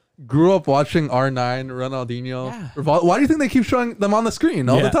heads, grew up watching R9, Ronaldinho. Yeah. Rivaldo. Why do you think they keep showing them on the screen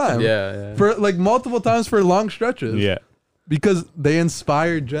all the Yeah. time? Yeah. For like multiple times for long stretches. Yeah. Because they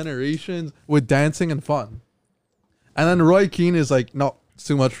inspired generations with dancing and fun. And then Roy Keane is like, no, it's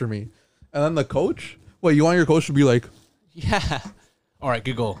too much for me. And then the coach, wait, you want your coach to be like, yeah. All right,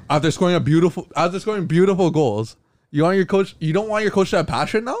 good goal. after scoring beautiful goals, you don't want your coach to have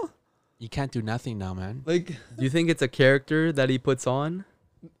passion now? You can't do nothing now, man. Like, Do you think it's a character that he puts on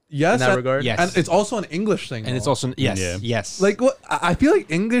yes, in that and, regard? Yes. and it's also an English thing. And it's though. also yes, Yeah. yes. like what I feel like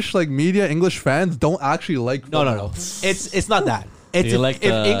English like media, English fans don't actually like no. football. It's not that. It's you if, like if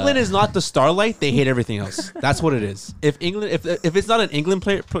the- England is not the starlight, they hate everything else. That's what it is. If it's not an England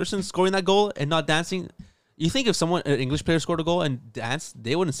person scoring that goal and not dancing, you think if an English player scored a goal and danced,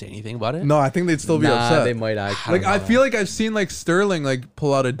 they wouldn't say anything about it? No, I think they'd still be Nah, upset. they might actually. Like I feel like I've seen like Sterling like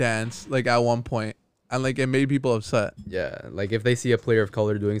pull out a dance like at one point, and like it made people upset. Yeah, like if they see a player of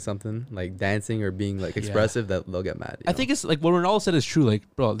color doing something like dancing or being like expressive, that they'll get mad. I think it's like what Ronaldo said is true. Like,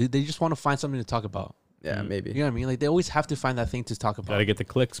 bro, they just want to find something to talk about. Yeah, maybe. You know what I mean? Like they always have to find that thing to talk about Gotta get the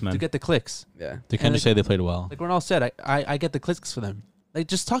clicks, man. to get the clicks. Yeah. They can't And just say they played well. Like Ronaldo said, I get the clicks for them. Like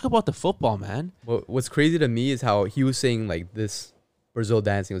just talk about the football, man. What's crazy to me is how he was saying like this Brazil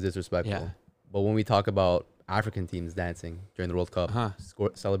dancing was disrespectful. Yeah. But when we talk about African teams dancing during the World Cup, Uh-huh.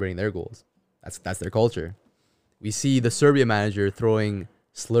 celebrating their goals, that's their culture. We see the Serbia manager throwing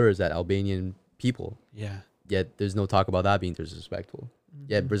slurs at Albanian people, Yeah. yet there's no talk about that being disrespectful.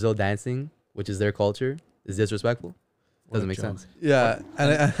 Yet Brazil dancing, which is their culture, is disrespectful. Doesn't make sense. Yeah,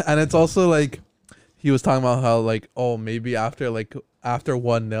 and it's also like he was talking about how like maybe after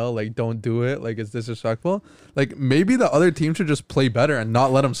 1-0 like don't do it, like it's disrespectful. Like maybe the other team should just play better and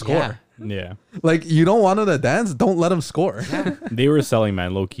not let them score. Yeah. Yeah, Like, you don't want him to dance? Don't let him score. they were selling,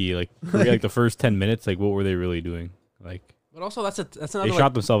 man, low key. Like like the first 10 minutes, like what were they really doing? Like But also that's they another.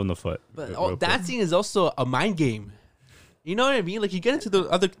 shot themselves in the foot. But real quick. dancing is also a mind game. You know what I mean? Like you get into the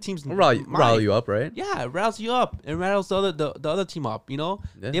other team's Rile mind. you up, right? Yeah, it riles you up and riles the other team up. You know,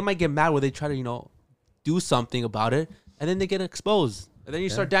 Yeah. they might get mad where they try to do something about it, and then they get exposed, and then you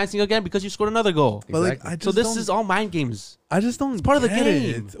start dancing again because you scored another goal. But like, Exactly. I just So this don't- is all mind games. I just don't. part of the get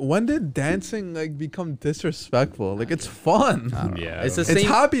game. it. When did dancing like become disrespectful? Like, it's fun. I don't know. Yeah, It's I the don't It's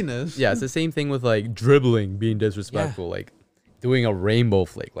same. happiness. Yeah, it's the same thing with like dribbling being disrespectful, like doing a rainbow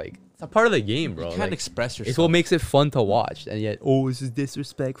flick. Like it's a part of the game, bro. You can't Like, express yourself. it's what makes it fun to watch, and yet, oh, this is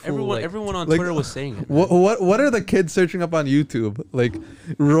disrespectful. Everyone on like- Twitter was saying it. What are the kids searching up on YouTube? Like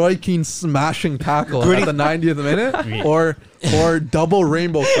Roy Keane smashing tackle at the 90th minute, or double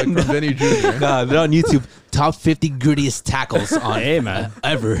rainbow flick from Vinny Jr. Nah, they're on YouTube. Top 50 grittiest tackles on Hey, man.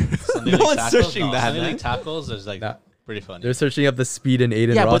 ever. Sunday No League one's tackles? searching No, that, Sunday man. League tackles is like Nah. pretty funny. They're searching up the speed and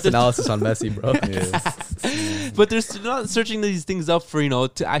Aiden Yeah, but Ross there's- analysis on Messi, bro. But they're still not searching these things up for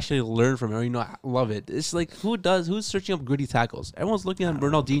to actually learn from it or love it. It's like who's searching up gritty tackles? Everyone's looking at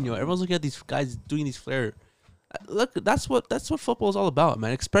Ronaldinho. Everyone's looking at these guys doing these flair. Look, that's what football is all about,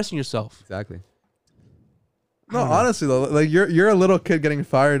 man. Expressing yourself. Exactly. No, honestly though, like you're a little kid getting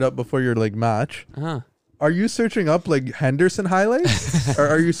fired up before your like match. Uh-huh. Are you searching up like Henderson highlights, or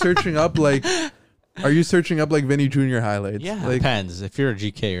are you searching up like Vinny Jr. highlights? Yeah. Like, Depends. If you're a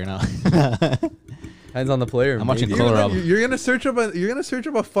GK or not. Depends on the player. I'm watching maybe. you're Colorado. gonna, you're gonna search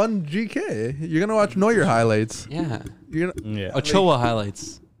up a fun GK. You're gonna watch Neuer highlights. Yeah. You're gonna, Yeah. Ochoa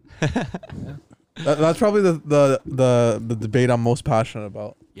highlights. that's probably the debate I'm most passionate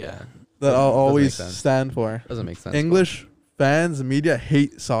about. Yeah. That I'll Doesn't always make sense. stand for. Doesn't make sense. English fans and media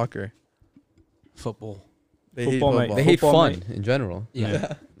hate soccer. Football. They Football, hate mate. football. They hate Football, fun in general.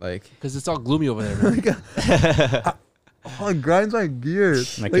 Yeah. Like Because it's all gloomy over there, man. Oh, it grinds my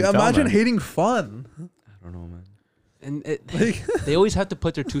gears. I Like, can tell, imagine man. hating fun. I don't know, man. And Like, they always have to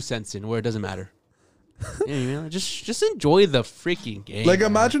put their 2 cents in where it doesn't matter. Just enjoy the freaking game. like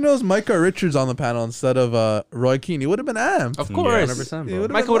man. imagine it was Micah Richards on the panel instead of Roy Keane. He would have been amped. Of Yeah, course. 100%, He bro.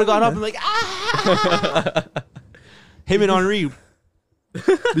 would've Michael would have got up been and like, ah! Him and Henri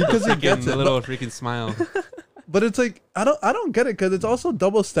because he gets gets a it. little freaking smile. But it's like I don't get it because it's also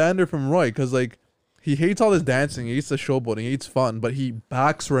double standard from Roy because like he hates all this dancing, he hates the showboating, he hates fun, but he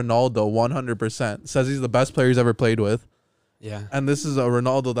backs Ronaldo 100%. Says he's the best player he's ever played with, Yeah. and this is a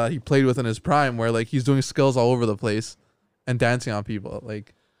Ronaldo that he played with in his prime, where like he's doing skills all over the place and dancing on people.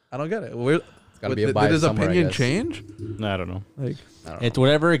 Like I don't get it. It's gotta be a Did bias his somewhere, I opinion guess. change? I don't know. Like I don't know. It's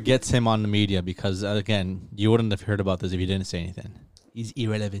whatever gets him on the media because, again, you wouldn't have heard about this if you didn't say anything. He's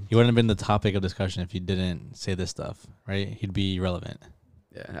irrelevant. He wouldn't have been the topic of discussion if you didn't say this stuff, right? He'd be irrelevant.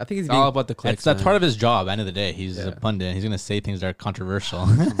 Yeah, I think he's It's all being. about the clicks. That's man. part of his job. End of the day, he's a Yeah. pundit. He's gonna say things that are controversial.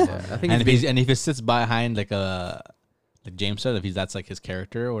 Yeah, I think and he's if he sits behind like James said, that's like his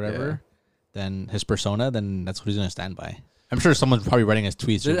character or whatever, then his persona, then that's what he's gonna stand by. I'm sure someone's probably writing his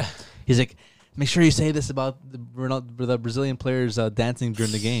tweets. He's like, make sure you say this about the Brazilian players dancing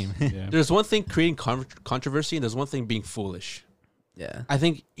during the game. Yeah. There's one thing creating controversy, and there's one thing being foolish. Yeah. I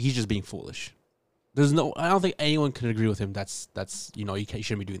think he's just being foolish. I don't think anyone can agree with him. That's you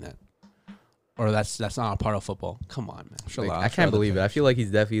shouldn't be doing that, or that's not a part of football. Come on, man. Sure, Like, I'm I sure can't other believe it. I players- feel like he's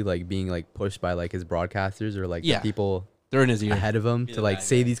definitely like being like pushed by like his broadcasters or like Yeah. the people They're in his ear. ahead of him He's to a like bad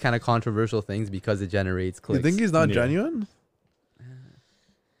say guy. these kind of controversial things because it generates you clicks. think he's not Yeah. genuine?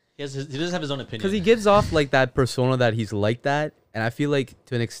 he doesn't have his own opinion. Because he gives off like that persona that he's like that, and I feel like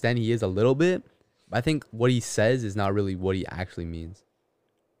to an extent he is a little bit. But I think what he says is not really what he actually means,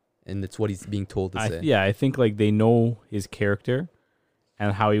 and it's what he's being told to say. I think like they know his character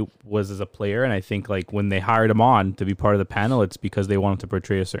and how he was as a player, and I think like when they hired him on to be part of the panel, it's because they want him to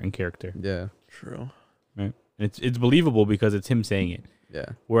portray a certain character. Yeah. True. Right? It's believable because it's him saying it. Yeah.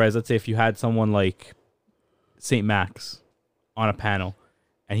 Whereas let's say if you had someone like St. Max on a panel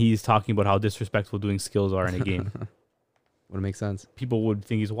and he's talking about how disrespectful doing skills are in a game, Would make sense. people would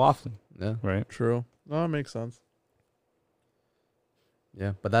think he's waffling, Yeah. right? True. No, it makes sense.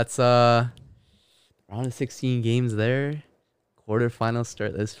 Yeah. But that's round of 16 games there. Quarterfinals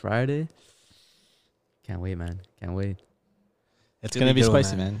start this Friday. Can't wait, man. Can't wait. It's gonna be good one,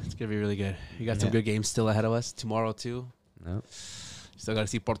 spicy, man. It's gonna be really good. You got some Yeah. good games still ahead of us tomorrow too. No. Still got to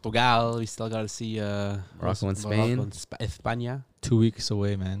see Portugal. We still got to see Morocco and Spain. Morocco and España. 2 weeks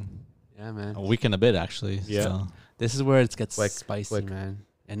away, man. Yeah, man. A week and a bit, actually. Yeah. So. This is where it gets Quick, spicy, quick. man.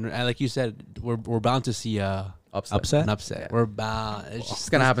 And like you said, we're bound to see Upset. an upset. Yeah. We're bound. It's It's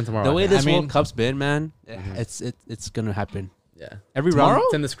just gonna happen tomorrow. the way I think. this I mean- World Cup's been, man. Mhm. It's gonna happen. Yeah. Every Tomorrow? round.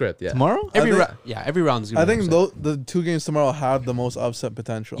 It's in the script. Yeah. Tomorrow? Every I think- round. Yeah, every round is. I think the 2 games tomorrow have the most upset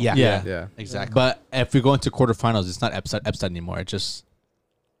potential. Yeah. Yeah. Yeah. Exactly. But if we go into quarterfinals, it's not upset anymore. It's just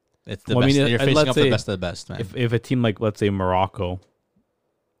it's the Well, I best. mean, You're facing let's up the say best of the best, man. If a team like, let's say, Morocco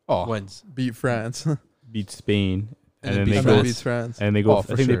wins. Beat France. beats Spain And and, then then beats they and go then beats France. and they go, Oh,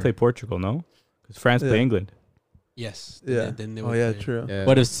 for I think sure. they play Portugal, no? Because France play Yeah. England. Yes. Yeah. Then they Oh would yeah, play. true. Yeah.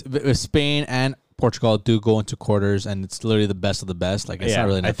 But if Spain and Portugal do go into quarters and it's literally the best of the best, like it's not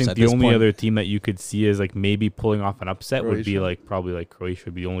really an I upset think at the this only point. other team that you could see is like maybe pulling off an upset would be Croatia. like probably like Croatia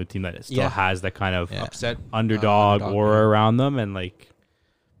would be the only team that still Yeah. has that kind of Yeah. Upset. underdog Underdog, aura yeah. around them, and like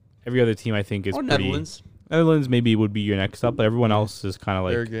every other team I think is Or pretty. Netherlands. Netherlands maybe would be your next up, but everyone else is kind of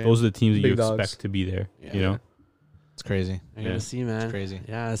Fair like game. those are the teams that you Big dogs. expect to be there. Yeah. You know, It's crazy. You're Yeah. gonna see, man. It's crazy.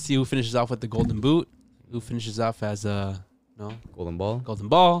 Yeah. See who finishes off with the golden boot. Who finishes off as Golden ball. golden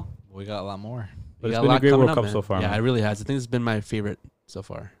ball. We got a lot more. but We it's got been a lot great coming World up, Cup man. so far. Yeah, man. it really has. I think it's been my favorite so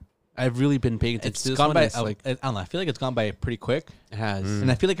far. I've really been paying attention It's to this gone one. by. It's like I don't know. I feel like it's gone by pretty quick, it has. Mm.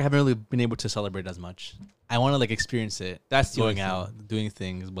 and I feel like I haven't really been able to celebrate as much. I want to like experience it. That's the Going only thing. out, doing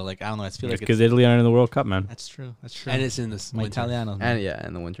things, but like I don't know. I feel It's like because Italy aren't in the World Cup, man. that's true. That's true. And it's in this my winter. Italianos. man. And yeah,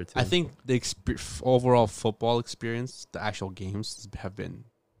 in the winter too. I think the overall football experience, the actual games have been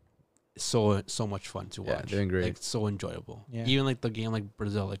so much fun to Yeah, watch. they're great. Like so enjoyable. Yeah. Even like the game like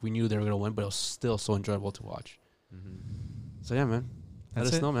Brazil, like we knew they were gonna win, but it was still so enjoyable to watch. Mhm. So yeah, man. Let That's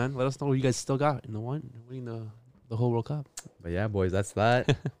us it. know, man. Let us know what you guys still got in the winning the whole World Cup. But yeah, boys, that's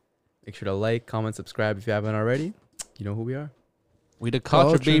that. Make sure to like, comment, subscribe if you haven't already. You know who we are. We the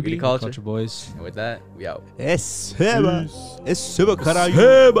culture, Culture. baby. We the culture. Culture boys. And with that, we out. Receba! Receba, caralho!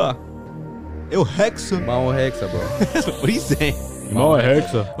 Receba! Eu Hexa! Mamo Hexa, bro. What are you saying? No,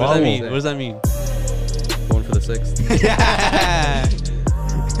 Hexa. What does that mean? What does that mean? Going for the 6th. Yeah!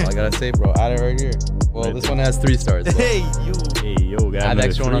 All I gotta say, bro. Add it right here. Well, Right this there. one has 3 stars. So Hey, you! Hey, yo, got add another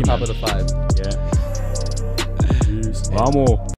extra one on 3, top man. of the 5. Yeah. Vamos.